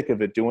the thick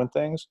of it doing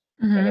things,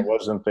 and it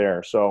wasn't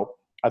there. So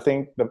I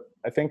think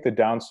the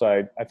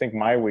downside, I think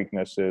my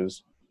weakness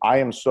is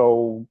I'm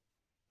so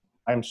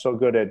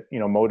good at,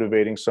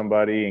 motivating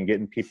somebody and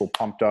getting people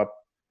pumped up.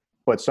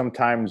 But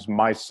sometimes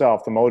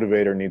myself, the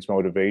motivator, needs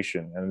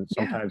motivation. And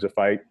sometimes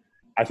I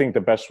think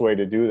the best way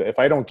to do that, if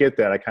I don't get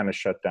that, I kind of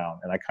shut down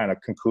and I kind of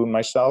cocoon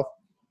myself.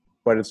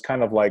 But it's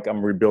kind of like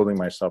I'm rebuilding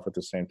myself at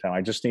the same time.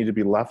 I just need to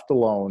be left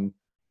alone.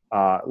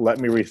 Let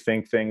me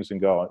rethink things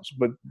and go.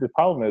 But the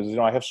problem is,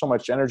 I have so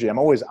much energy. I'm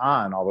always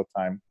on all the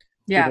time.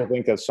 Yeah. People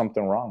think there's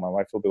something wrong. My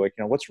wife will be like,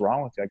 what's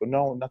wrong with you? I go,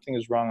 no, nothing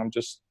is wrong. I'm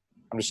just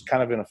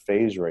kind of in a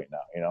phase right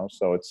now,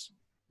 So it's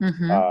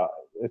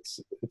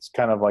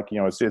kind of like,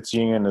 it's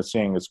yin and it's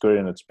yang. It's good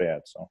and it's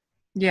bad. So.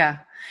 Yeah.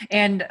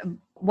 And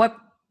what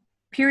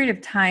period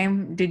of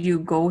time did you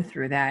go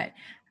through that?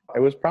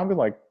 It was probably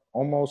like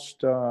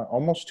almost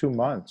 2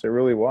 months. It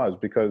really was,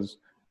 because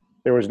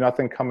there was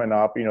nothing coming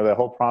up. The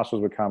whole process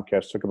with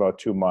Comcast took about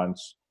 2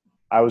 months.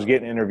 I was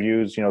getting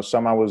interviews,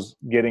 some I was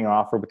getting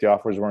offered, but the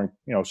offers weren't,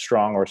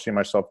 strong or see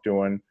myself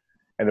doing.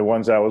 And the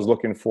ones that I was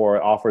looking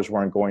for, offers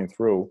weren't going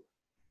through.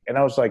 And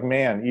I was like,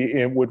 man,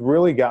 what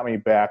really got me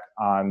back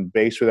on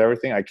base with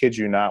everything, I kid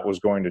you not, was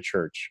going to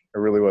church. It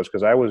really was,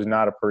 because I was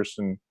not a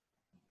person,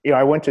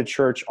 I went to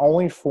church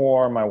only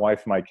for my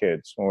wife and my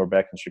kids when we were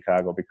back in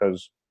Chicago,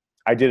 because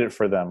I did it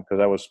for them,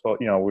 because I was,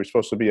 we were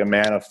supposed to be a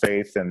man of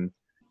faith,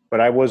 but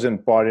I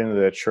wasn't bought into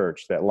that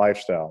church, that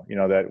lifestyle,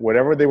 that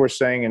whatever they were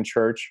saying in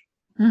church,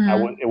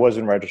 it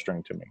wasn't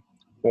registering to me.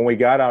 When we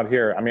got out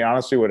here,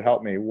 honestly, what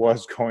helped me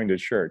was going to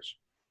church.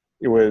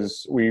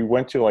 We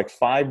went to like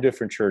 5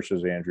 different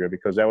churches, Andrea,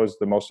 because that was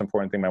the most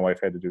important thing my wife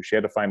had to do. She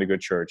had to find a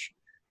good church.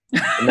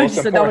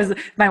 So that was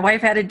my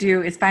wife had to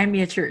do is find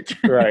me a church.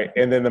 Right.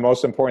 And then the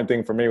most important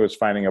thing for me was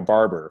finding a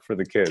barber for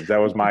the kids. That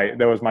was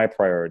my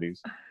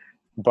priorities.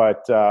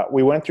 But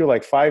we went through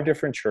like 5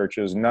 different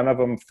churches. None of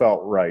them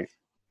felt right.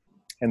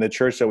 And the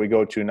church that we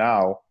go to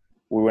now,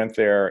 we went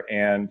there,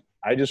 and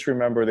I just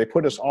remember they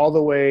put us all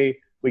the way,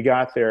 we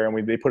got there,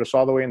 and they put us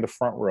all the way in the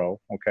front row,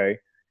 okay?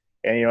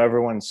 And,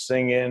 everyone's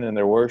singing, and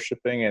they're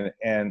worshiping,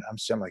 and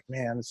I'm like,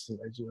 man,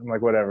 I'm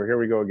like, whatever, here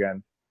we go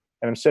again.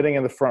 And I'm sitting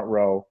in the front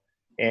row,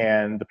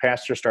 and the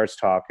pastor starts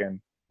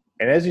talking.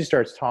 And as he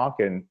starts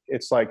talking,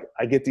 it's like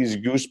I get these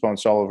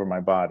goosebumps all over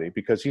my body,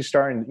 because he's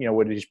starting,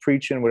 what he's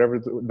preaching, whatever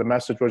the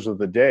message was of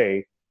the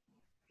day,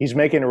 he's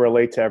making it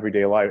relate to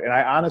everyday life. And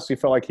I honestly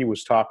felt like he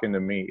was talking to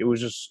me. It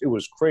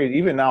was crazy.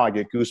 Even now I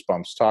get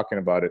goosebumps talking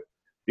about it,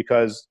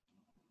 because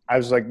I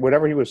was like,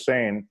 whatever he was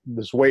saying,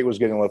 this weight was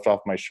getting lifted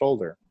off my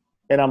shoulder.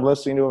 And I'm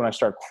listening to him, and I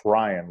start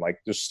crying, like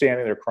just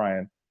standing there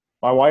crying.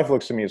 My wife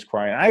looks at me as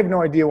crying. I have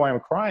no idea why I'm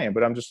crying,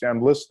 but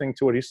I'm listening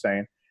to what he's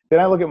saying. Then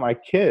I look at my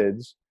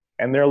kids,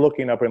 and they're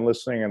looking up and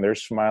listening, and they're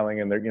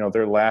smiling, and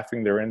they're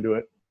laughing, they're into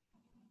it.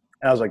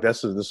 And I was like,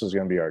 this is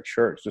going to be our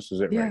church. This is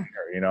it right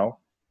here,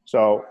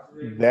 So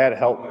that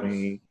helped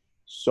me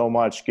so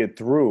much get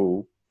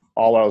through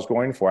all I was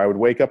going for. I would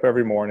wake up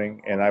every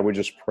morning, and I would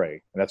just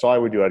pray. And that's all I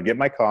would do. I'd get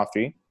my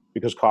coffee,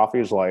 because coffee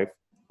is life.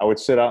 I would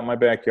sit out in my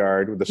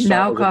backyard with the sun.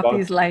 Now coffee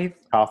is life.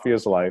 Coffee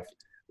is life.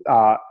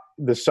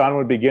 The sun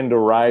would begin to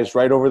rise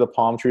right over the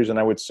palm trees, and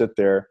I would sit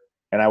there,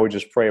 and I would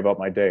just pray about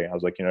my day. I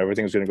was like,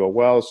 everything's going to go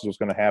well. This is what's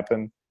going to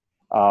happen.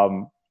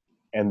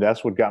 And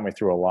that's what got me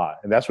through a lot.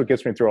 And that's what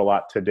gets me through a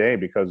lot today,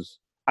 because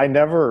I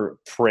never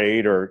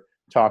prayed or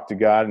talked to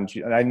God,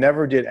 and I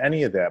never did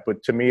any of that.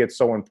 But to me, it's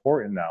so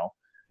important now.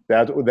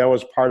 That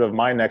was part of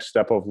my next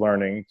step of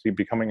learning to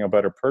becoming a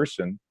better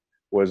person,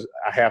 was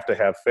I have to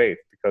have faith,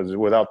 because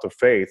without the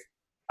faith,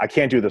 I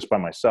can't do this by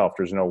myself.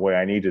 There's no way.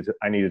 I needed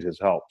his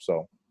help.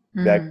 So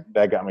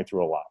that got me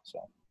through a lot. So.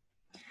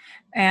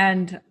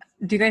 And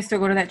do you guys still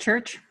go to that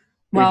church?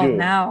 Well,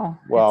 now.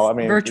 Well,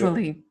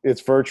 virtually.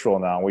 It's virtual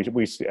now.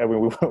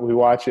 We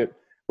watch it.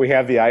 We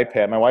have the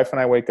iPad. My wife and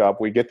I wake up.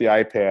 We get the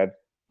iPad.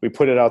 We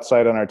put it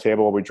outside on our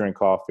table while we drink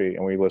coffee,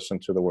 and we listen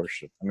to the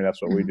worship.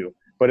 That's what we do.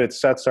 But it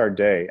sets our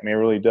day. It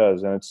really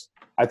does. And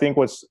I think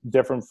what's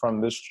different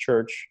from this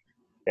church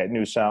at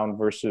New Sound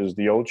versus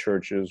the old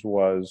churches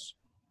was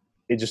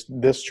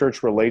this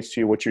church relates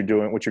to you, what you're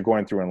doing, what you're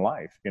going through in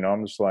life.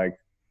 I'm just like,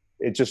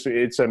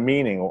 it's a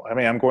meaning.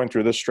 I'm going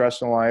through this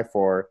stress in life,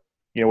 or,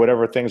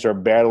 whatever things are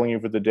battling you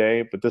for the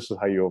day, but this is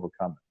how you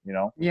overcome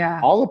it,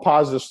 Yeah. All the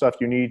positive stuff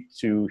you need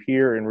to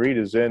hear and read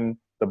is in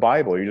the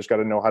Bible. You just got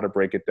to know how to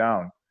break it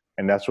down.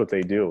 And that's what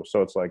they do.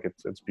 So it's like,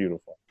 it's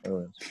beautiful. It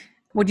really is.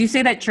 Would you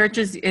say that church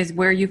is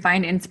where you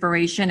find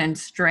inspiration and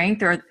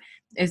strength, or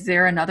is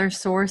there another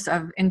source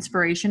of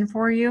inspiration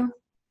for you?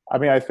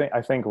 I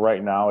think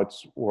right now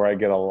it's where I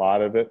get a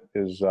lot of it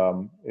is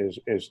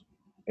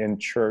in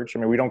church.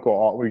 We don't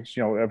go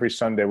every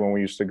Sunday when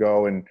we used to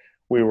go, and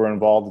we were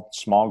involved in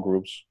small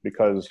groups,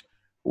 because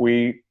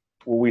what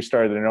we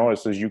started to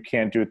notice is you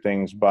can't do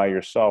things by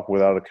yourself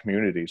without a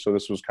community. So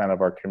this was kind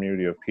of our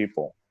community of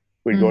people.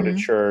 We'd go to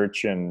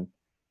church and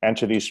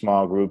enter these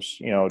small groups,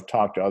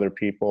 talk to other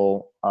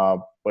people.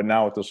 But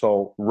now with this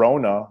whole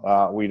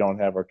Rona, we don't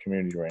have our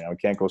community right now. We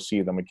can't go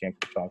see them. We can't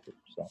go talk to them.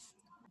 So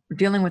we're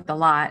dealing with a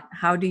lot.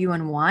 How do you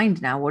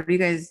unwind now? What do you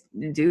guys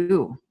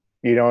do?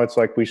 It's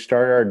like we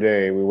start our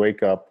day. We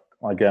wake up,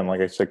 again,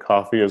 like I said,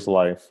 coffee is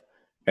life.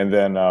 And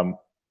then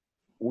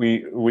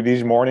we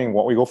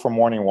go for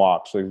morning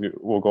walks. So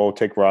we'll go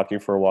take Rocky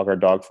for a walk, our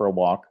dog for a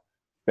walk.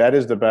 That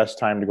is the best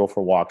time to go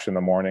for walks in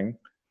the morning,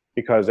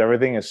 because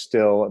everything is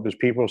still, there's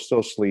people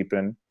still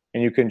sleeping,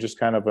 and you can just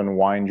kind of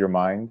unwind your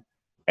mind.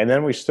 And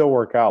then we still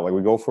work out. Like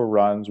we go for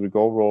runs, we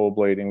go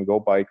rollerblading, we go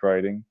bike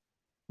riding.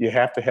 You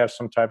have to have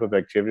some type of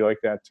activity like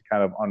that to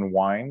kind of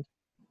unwind,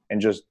 and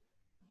just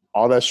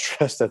all that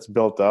stress that's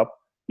built up,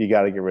 you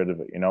got to get rid of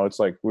it. It's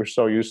like we're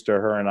so used to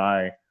her and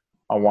I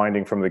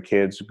unwinding from the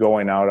kids,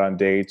 going out on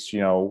dates,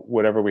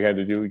 whatever we had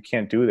to do. We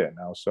can't do that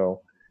now. So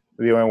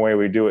the only way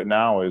we do it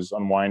now is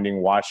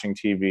unwinding, watching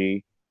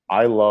TV.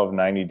 I love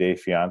 90 Day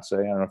Fiance.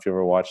 I don't know if you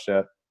ever watched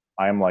that.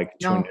 I'm like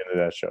tuned into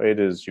that show. It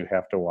is, you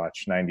have to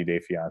watch 90 Day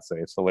Fiance.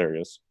 It's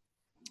hilarious.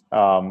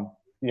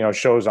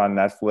 Shows on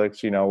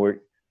Netflix, we're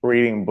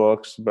reading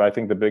books, but I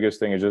think the biggest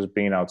thing is just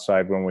being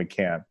outside when we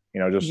can,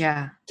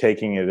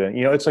 taking it in.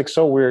 It's like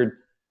so weird.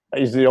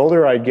 As the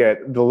older I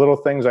get, the little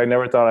things I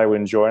never thought I would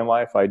enjoy in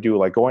life, I do.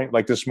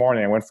 Like this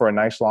morning, I went for a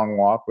nice long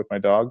walk with my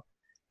dog,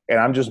 and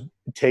I'm just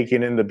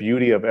taking in the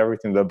beauty of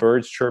everything. The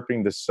birds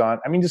chirping, the sun.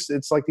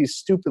 It's like these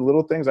stupid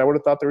little things. I would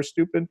have thought they were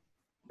stupid.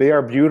 They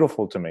are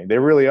beautiful to me. They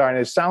really are. And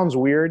it sounds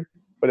weird,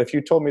 but if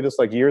you told me this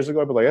like years ago,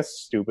 I'd be like, that's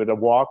stupid. A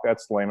walk,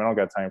 that's lame. I don't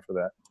got time for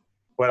that.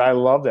 But I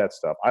love that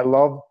stuff. I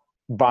love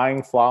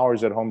buying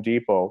flowers at Home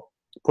Depot,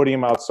 putting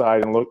them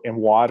outside and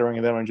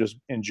watering them and just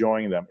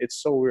enjoying them. It's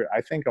so weird.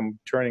 I think I'm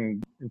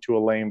turning into a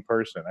lame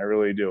person. I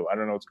really do. I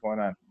don't know what's going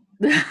on.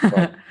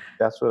 But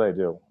that's what I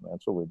do.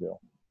 That's what we do.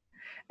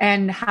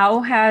 And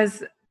how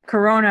has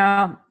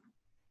Corona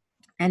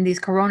and these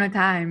Corona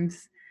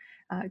times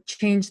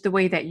changed the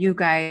way that you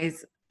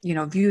guys,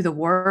 view the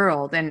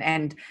world,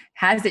 and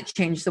has it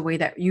changed the way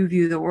that you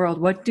view the world?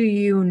 What do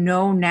you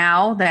know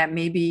now that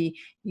maybe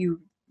you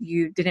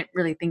didn't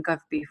really think of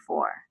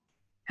before?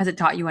 Has it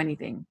taught you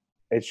anything?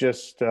 It's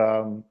just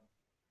that,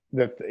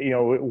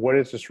 what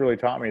it's just really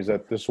taught me is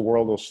that this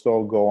world will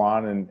still go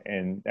on,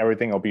 and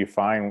everything will be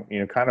fine,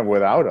 kind of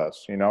without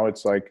us.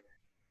 It's like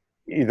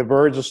the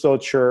birds will still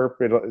chirp,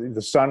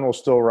 the sun will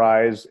still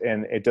rise,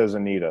 and it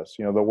doesn't need us.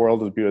 The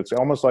world is beautiful. It's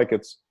almost like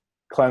it's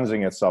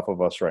cleansing itself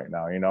of us right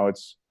now.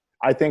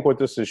 I think what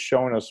this is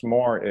showing us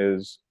more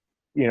is,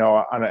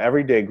 on an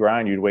everyday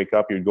grind, you'd wake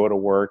up, you'd go to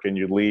work, and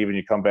you'd leave, and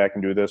you come back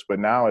and do this. But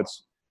now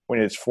it's when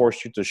it's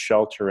forced you to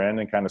shelter in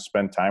and kind of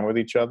spend time with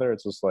each other.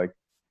 It's just like,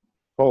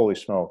 holy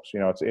smokes,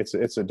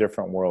 it's a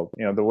different world.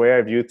 The way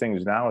I view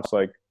things now, it's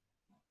like,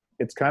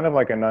 it's kind of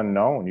like an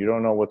unknown. You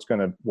don't know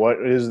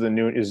is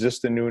this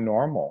the new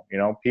normal?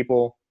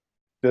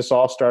 This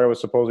all started with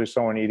supposedly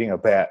someone eating a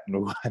bat in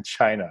Wuhan,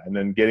 China, and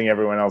then getting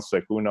everyone else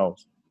sick. Who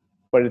knows?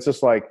 But it's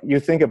just like, you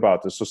think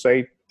about this. So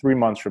say 3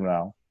 months from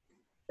now,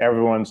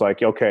 everyone's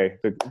like, okay,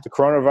 the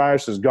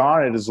coronavirus is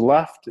gone. It is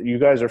left. You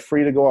guys are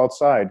free to go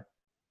outside.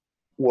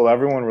 Will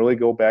everyone really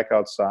go back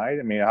outside?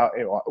 I mean,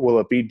 will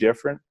it be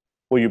different?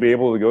 Will you be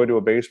able to go to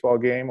a baseball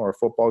game or a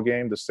football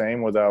game the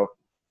same without,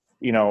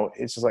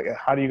 it's just like,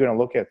 how are you going to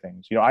look at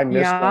things? I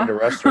miss going to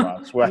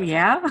restaurants. Well,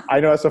 Yeah.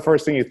 I know that's the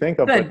first thing you think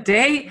of. The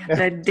day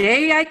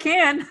I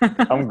can.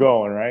 I'm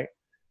going, right?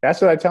 That's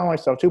what I tell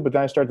myself too. But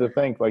then I start to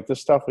think, like, this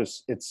stuff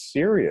it's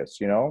serious,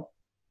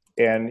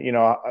 and,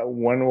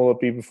 when will it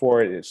be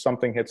before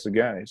something hits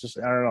again? It's just,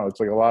 I don't know.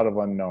 It's like a lot of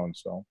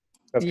unknowns. So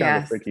that's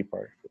kind of the tricky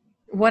part.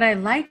 What I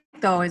like,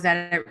 though, is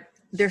that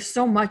there's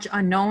so much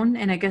unknown.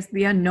 And I guess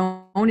the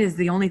unknown is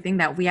the only thing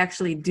that we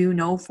actually do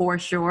know for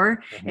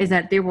sure, is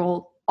that there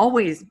will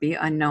always be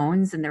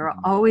unknowns and there will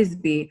always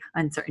be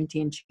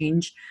uncertainty and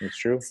change. It's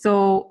true.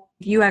 So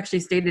you actually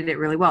stated it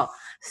really well.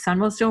 Sun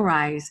will still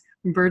rise,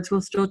 birds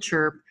will still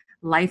chirp,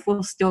 life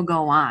will still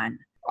go on.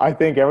 I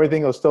think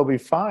everything will still be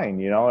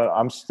fine.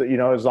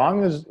 As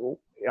long as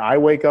I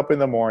wake up in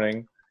the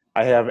morning,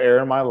 I have air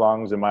in my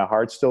lungs and my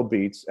heart still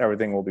beats,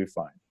 everything will be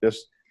fine.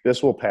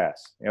 This will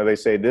pass. They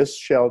say this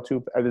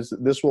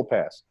will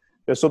pass.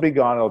 This will be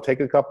gone. It'll take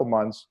a couple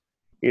months.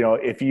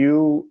 If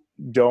you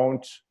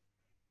don't,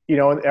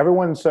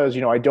 everyone says,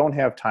 I don't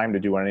have time to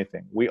do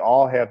anything. We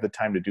all have the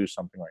time to do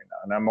something right now.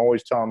 And I'm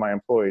always telling my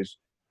employees,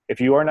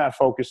 if you are not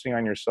focusing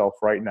on yourself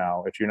right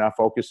now, if you're not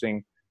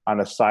focusing on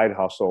a side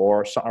hustle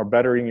or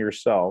bettering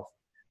yourself,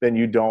 then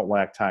you don't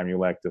lack time. You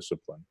lack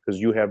discipline, because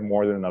you have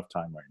more than enough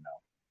time right now.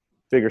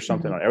 Figure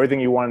something out. Everything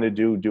you wanted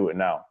to do it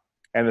now.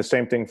 And the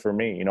same thing for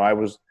me.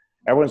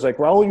 Everyone's like,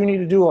 Raul, you need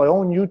to do my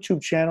own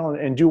YouTube channel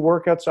and do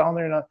workouts on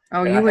there.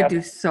 And you would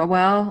do so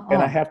well.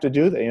 And I have to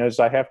do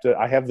that.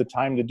 I have the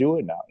time to do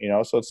it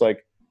now, so it's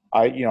like,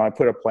 I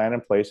put a plan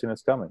in place, and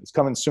it's coming. It's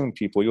coming soon,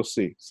 people. You'll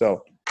see.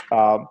 So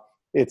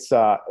we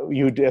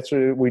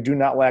do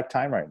not lack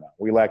time right now.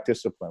 We lack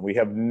discipline. We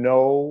have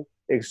no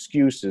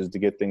excuses to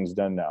get things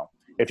done now.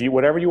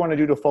 Whatever you want to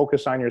do to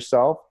focus on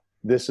yourself,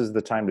 this is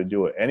the time to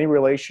do it. Any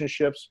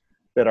relationships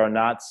that are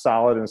not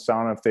solid and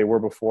sound, if they were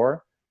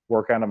before,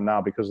 work on them now,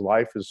 because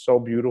life is so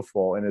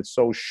beautiful and it's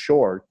so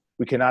short.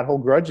 We cannot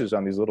hold grudges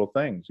on these little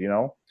things.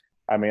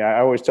 I mean, I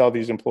always tell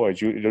these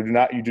employees, you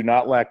do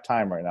not lack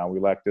time right now. We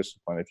lack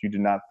discipline if you do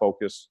not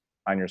focus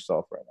on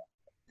yourself right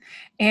now.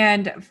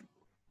 And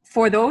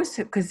for those,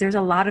 because there's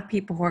a lot of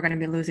people who are going to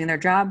be losing their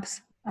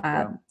jobs,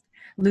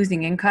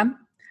 losing income,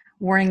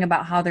 worrying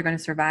about how they're going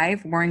to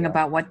survive, worrying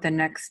about what the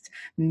next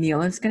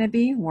meal is going to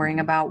be, worrying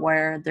about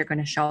where they're going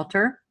to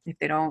shelter if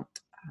they don't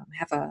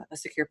have a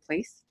secure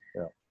place.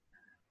 Yeah.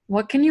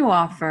 What can you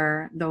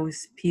offer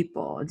those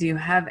people? Do you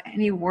have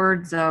any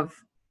words of,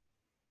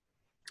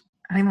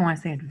 I don't even want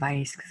to say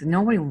advice, because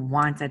nobody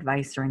wants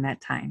advice during that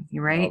time,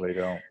 right? No, they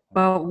don't.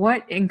 But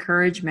what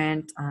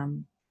encouragement,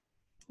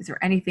 is there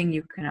anything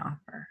you can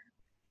offer?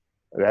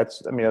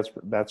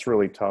 That's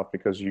really tough,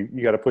 because you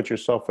got to put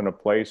yourself in a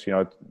place.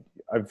 I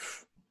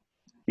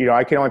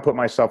can only put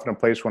myself in a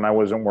place when I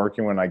wasn't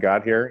working when I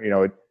got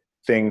here.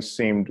 Things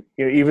seemed,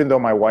 even though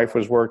my wife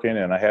was working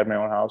and I had my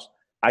own house,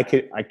 I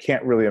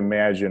can't really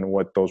imagine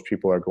what those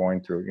people are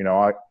going through.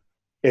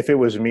 If it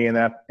was me in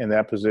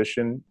that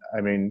position,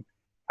 I mean,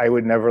 I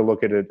would never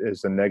look at it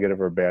as a negative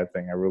or bad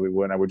thing. I really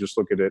wouldn't. I would just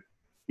look at it,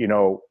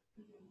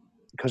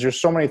 because there's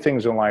so many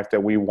things in life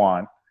that we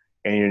want.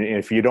 And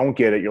if you don't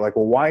get it, you're like,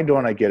 well, why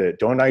don't I get it?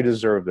 Don't I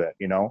deserve that?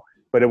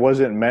 But it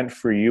wasn't meant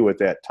for you at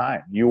that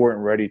time. You weren't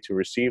ready to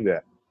receive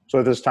that. So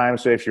at this time,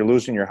 say if you're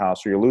losing your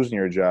house or you're losing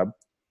your job,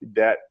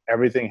 that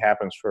everything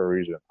happens for a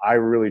reason. I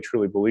really,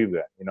 truly believe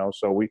that,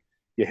 so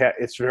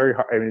it's very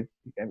hard. I mean,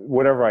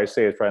 whatever I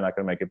say is probably not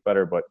going to make it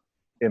better. But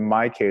in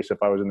my case,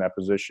 if I was in that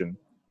position,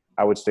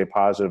 I would stay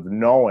positive,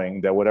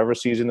 knowing that whatever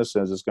season this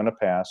is going to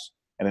pass,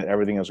 and that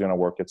everything is going to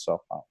work itself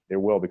out. It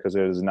will, because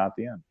it is not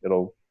the end.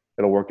 It'll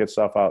work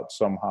itself out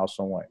somehow,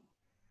 some way.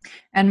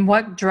 And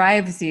what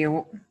drives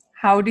you?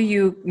 how do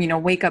you,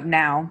 wake up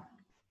now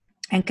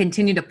and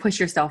continue to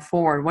push yourself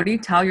forward? What do you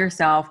tell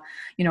yourself?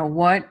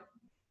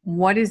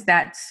 What is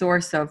that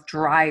source of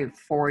drive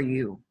for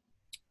you?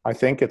 I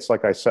think it's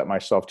like I set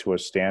myself to a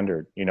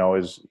standard, I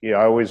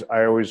always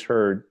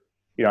heard,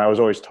 I was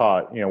always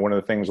taught, one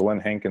of the things Lynn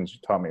Hankins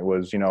taught me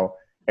was,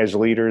 as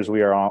leaders,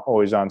 we are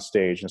always on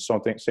stage. And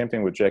same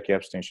thing with Jackie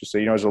Epstein. She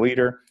said, as a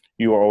leader,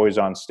 you are always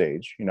on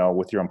stage,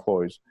 with your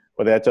employees.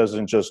 But that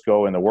doesn't just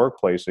go in the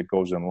workplace, it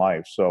goes in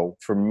life. So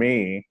for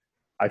me,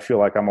 I feel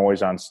like I'm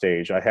always on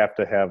stage. I have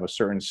to have a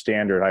certain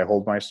standard I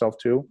hold myself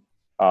to.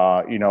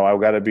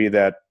 I've got to be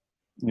that,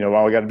 I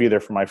got to be there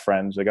for my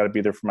friends. I got to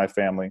be there for my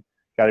family.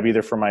 Got to be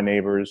there for my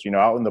neighbors,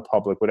 out in the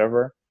public,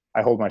 whatever.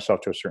 I hold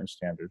myself to a certain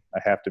standard. I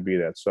have to be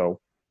that. So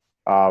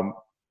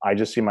I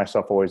just see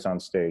myself always on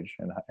stage,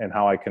 and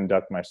how I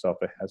conduct myself.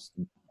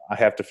 I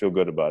have to feel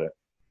good about it.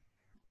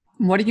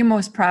 What are you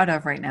most proud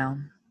of right now?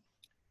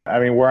 I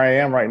mean, where I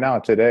am right now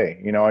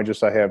today,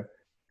 I have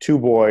 2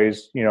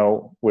 boys,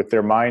 with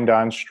their mind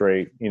on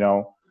straight,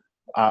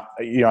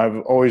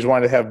 I've always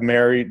wanted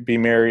to be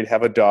married,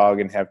 have a dog,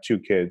 and have 2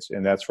 kids.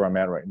 And that's where I'm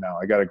at right now.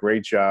 I got a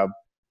great job.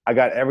 I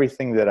got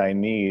everything that I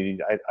need.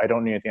 I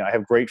don't need anything. I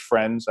have great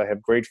friends. I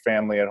have great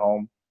family at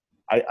home.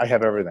 I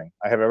have everything.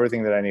 I have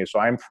everything that I need. So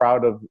I'm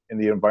proud of in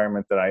the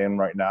environment that I am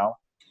right now.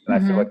 And I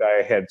feel like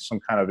I had some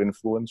kind of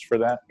influence for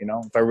that.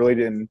 If I really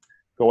didn't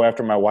go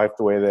after my wife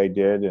the way that I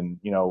did, and,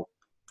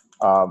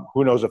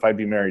 who knows if I'd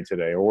be married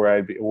today or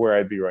where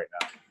I'd be right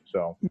now.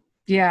 So,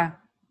 yeah.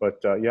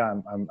 But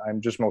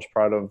I'm just most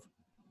proud of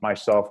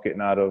myself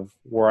getting out of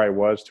where I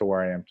was to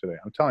where I am today.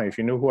 I'm telling you, if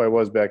you knew who I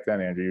was back then,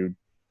 Andrew,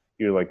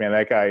 you're like, man,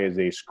 that guy is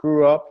a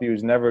screw up. He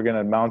was never going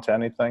to amount to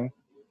anything.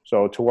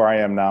 So to where I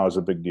am now is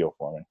a big deal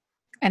for me.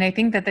 And I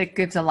think that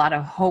gives a lot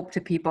of hope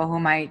to people who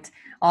might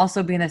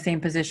also be in the same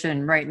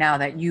position right now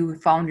that you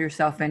found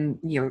yourself in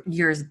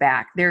years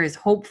back. There is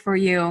hope for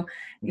you.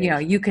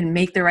 Yes. You can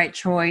make the right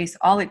choice.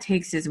 All it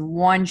takes is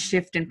one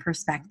shift in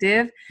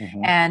perspective,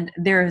 and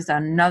there is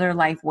another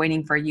life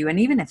waiting for you. And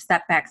even if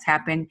setbacks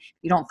happen,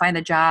 you don't find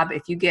a job,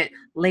 if you get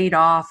laid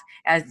off,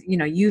 as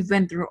you've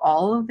been through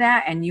all of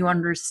that, and you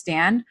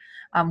understand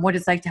what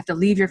it's like to have to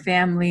leave your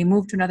family,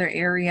 move to another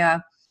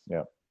area,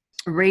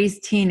 raise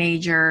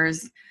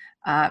teenagers,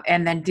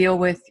 and then deal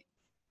with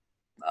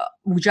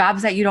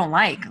jobs that you don't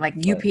like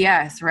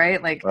UPS,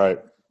 right?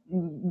 That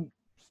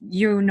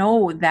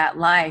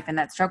life and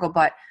that struggle,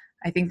 but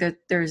I think that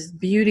there's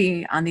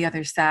beauty on the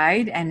other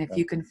side. And if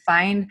you can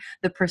find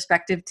the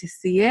perspective to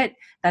see it,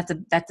 that's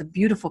a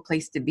beautiful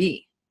place to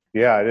be.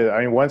 Yeah, it is.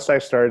 I mean, once I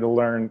started to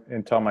learn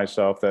and tell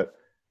myself that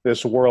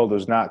this world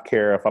does not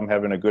care if I'm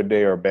having a good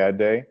day or a bad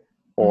day,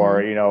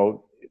 or,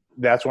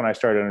 that's when I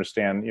started to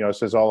understand,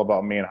 this is all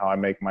about me and how I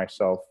make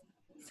myself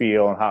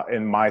feel and how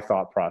in my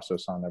thought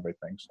process on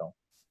everything. So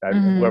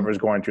whoever's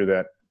going through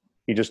that,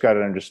 you just got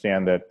to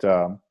understand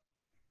that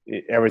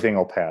everything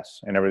will pass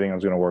and everything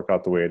is going to work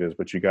out the way it is,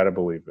 but you got to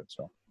believe it.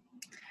 So.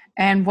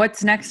 And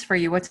what's next for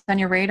you? What's on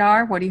your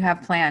radar? What do you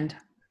have planned?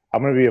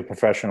 I'm going to be a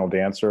professional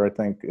dancer, I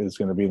think, is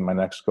going to be my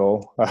next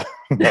goal.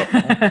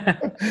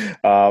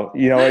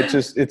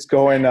 It's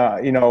going,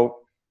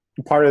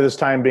 part of this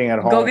time being at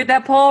home. Go get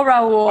that pole,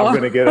 Raul. I'm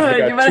going to get it.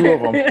 I got 2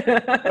 of them.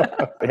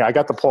 Yeah, I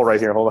got the pole right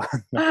here. Hold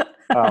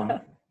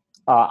on.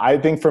 I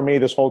think for me,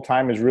 this whole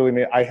time is really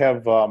me. I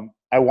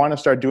want to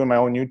start doing my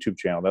own YouTube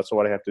channel. That's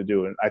what I have to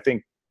do. And I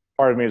think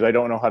part of me is I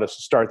don't know how to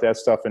start that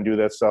stuff and do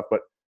that stuff,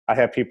 but I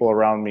have people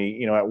around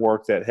me, at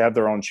work that have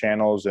their own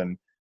channels, and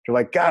they're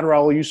like, God,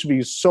 Raul, you used to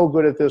be so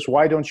good at this.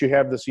 Why don't you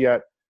have this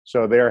yet?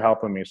 So they're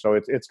helping me. So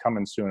it's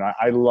coming soon.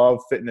 I love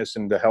fitness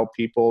and to help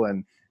people,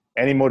 and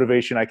any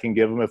motivation I can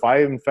give them. If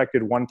I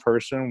infected one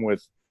person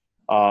with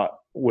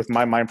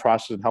my mind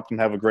process and help them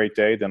have a great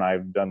day, then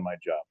I've done my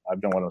job.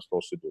 I've done what I'm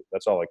supposed to do.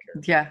 That's all I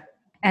care. Yeah.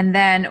 And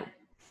then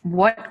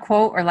what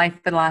quote or life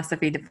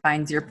philosophy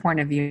defines your point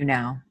of view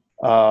now?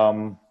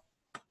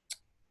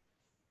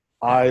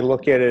 I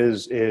look at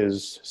it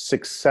as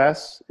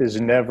success is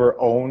never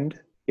owned.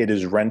 It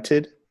is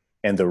rented,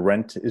 and the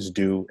rent is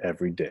due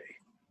every day.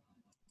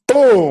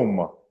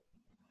 Boom.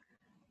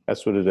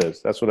 That's what it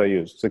is. That's what I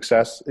use.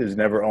 Success is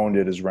never owned.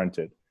 It is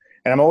rented.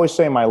 And I'm always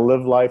saying I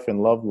live life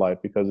and love life,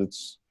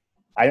 because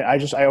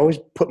I always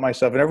put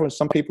myself, and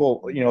some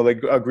people, they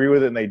agree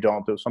with it and they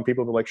don't. Some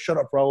people are like, shut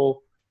up, Raul.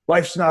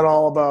 Life's not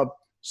all about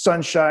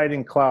sunshine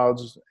and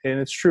clouds. And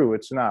it's true.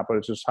 It's not, but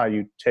it's just how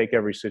you take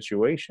every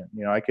situation.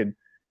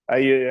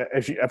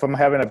 If I'm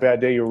having a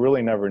bad day, you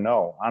really never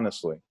know,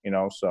 honestly,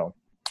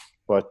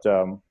 but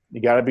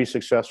you got to be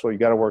successful. You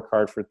got to work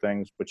hard for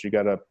things, but you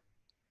got to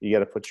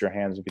get your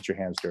hands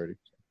dirty.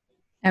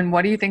 And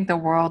what do you think the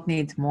world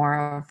needs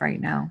more of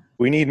right now?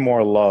 We need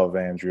more love,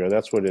 Andrea.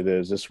 That's what it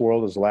is. This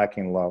world is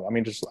lacking love.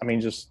 Just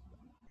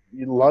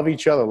you love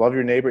each other, love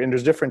your neighbor. And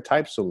there's different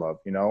types of love,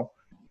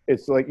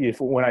 It's like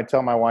when I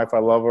tell my wife I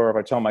love her, if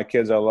I tell my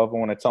kids I love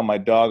them, when I tell my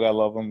dog I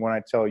love them, when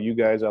I tell you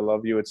guys I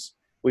love you,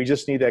 we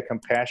just need that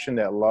compassion,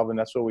 that love, and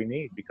that's what we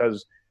need,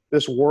 because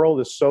this world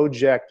is so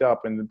jacked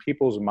up, and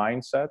people's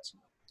mindsets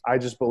I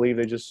just believe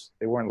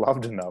they weren't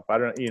loved enough. I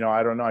don't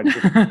know.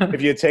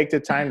 If you take the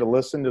time to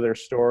listen to their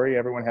story,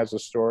 everyone has a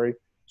story.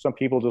 Some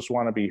people just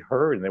want to be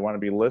heard and they want to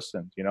be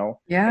listened, Yeah.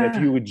 And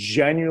if you would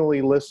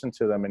genuinely listen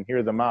to them and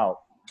hear them out,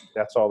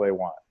 that's all they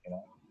want,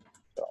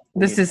 So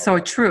this is so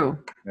true.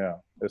 Yeah.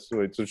 That's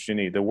what you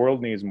need. The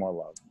world needs more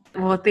love.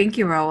 Well, thank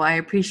you, Raul. I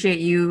appreciate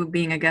you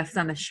being a guest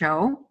on the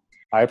show.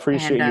 I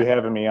appreciate you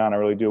having me on. I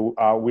really do.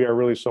 We are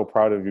really so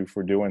proud of you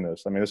for doing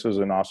this. I mean, this is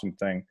an awesome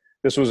thing.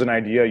 This was an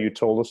idea you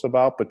told us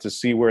about, but to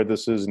see where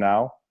this is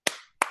now,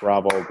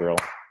 bravo, girl.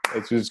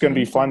 It's going to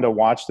be fun to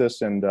watch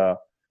this and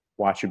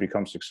watch you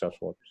become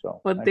successful.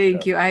 So, well,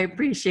 thank you. I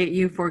appreciate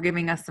you for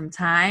giving us some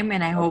time,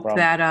 and I hope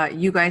that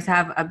you guys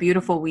have a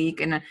beautiful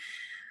week. And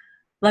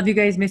love you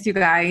guys, miss you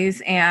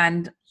guys,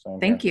 and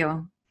thank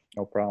you.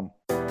 No problem.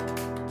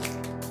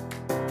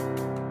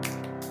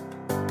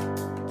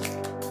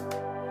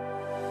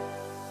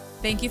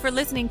 Thank you for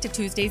listening to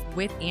Tuesdays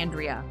with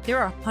Andrea. There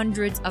are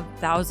hundreds of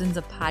thousands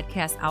of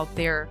podcasts out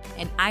there,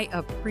 and I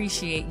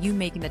appreciate you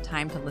making the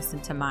time to listen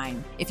to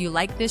mine. If you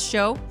like this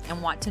show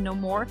and want to know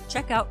more,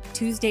 check out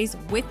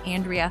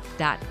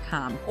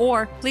TuesdaysWithAndrea.com.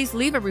 Or please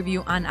leave a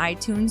review on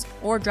iTunes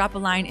or drop a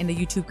line in the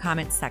YouTube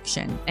comments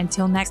section.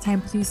 Until next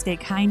time, please stay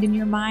kind in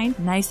your mind,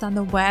 nice on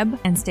the web,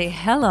 and stay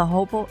hella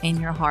hopeful in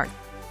your heart.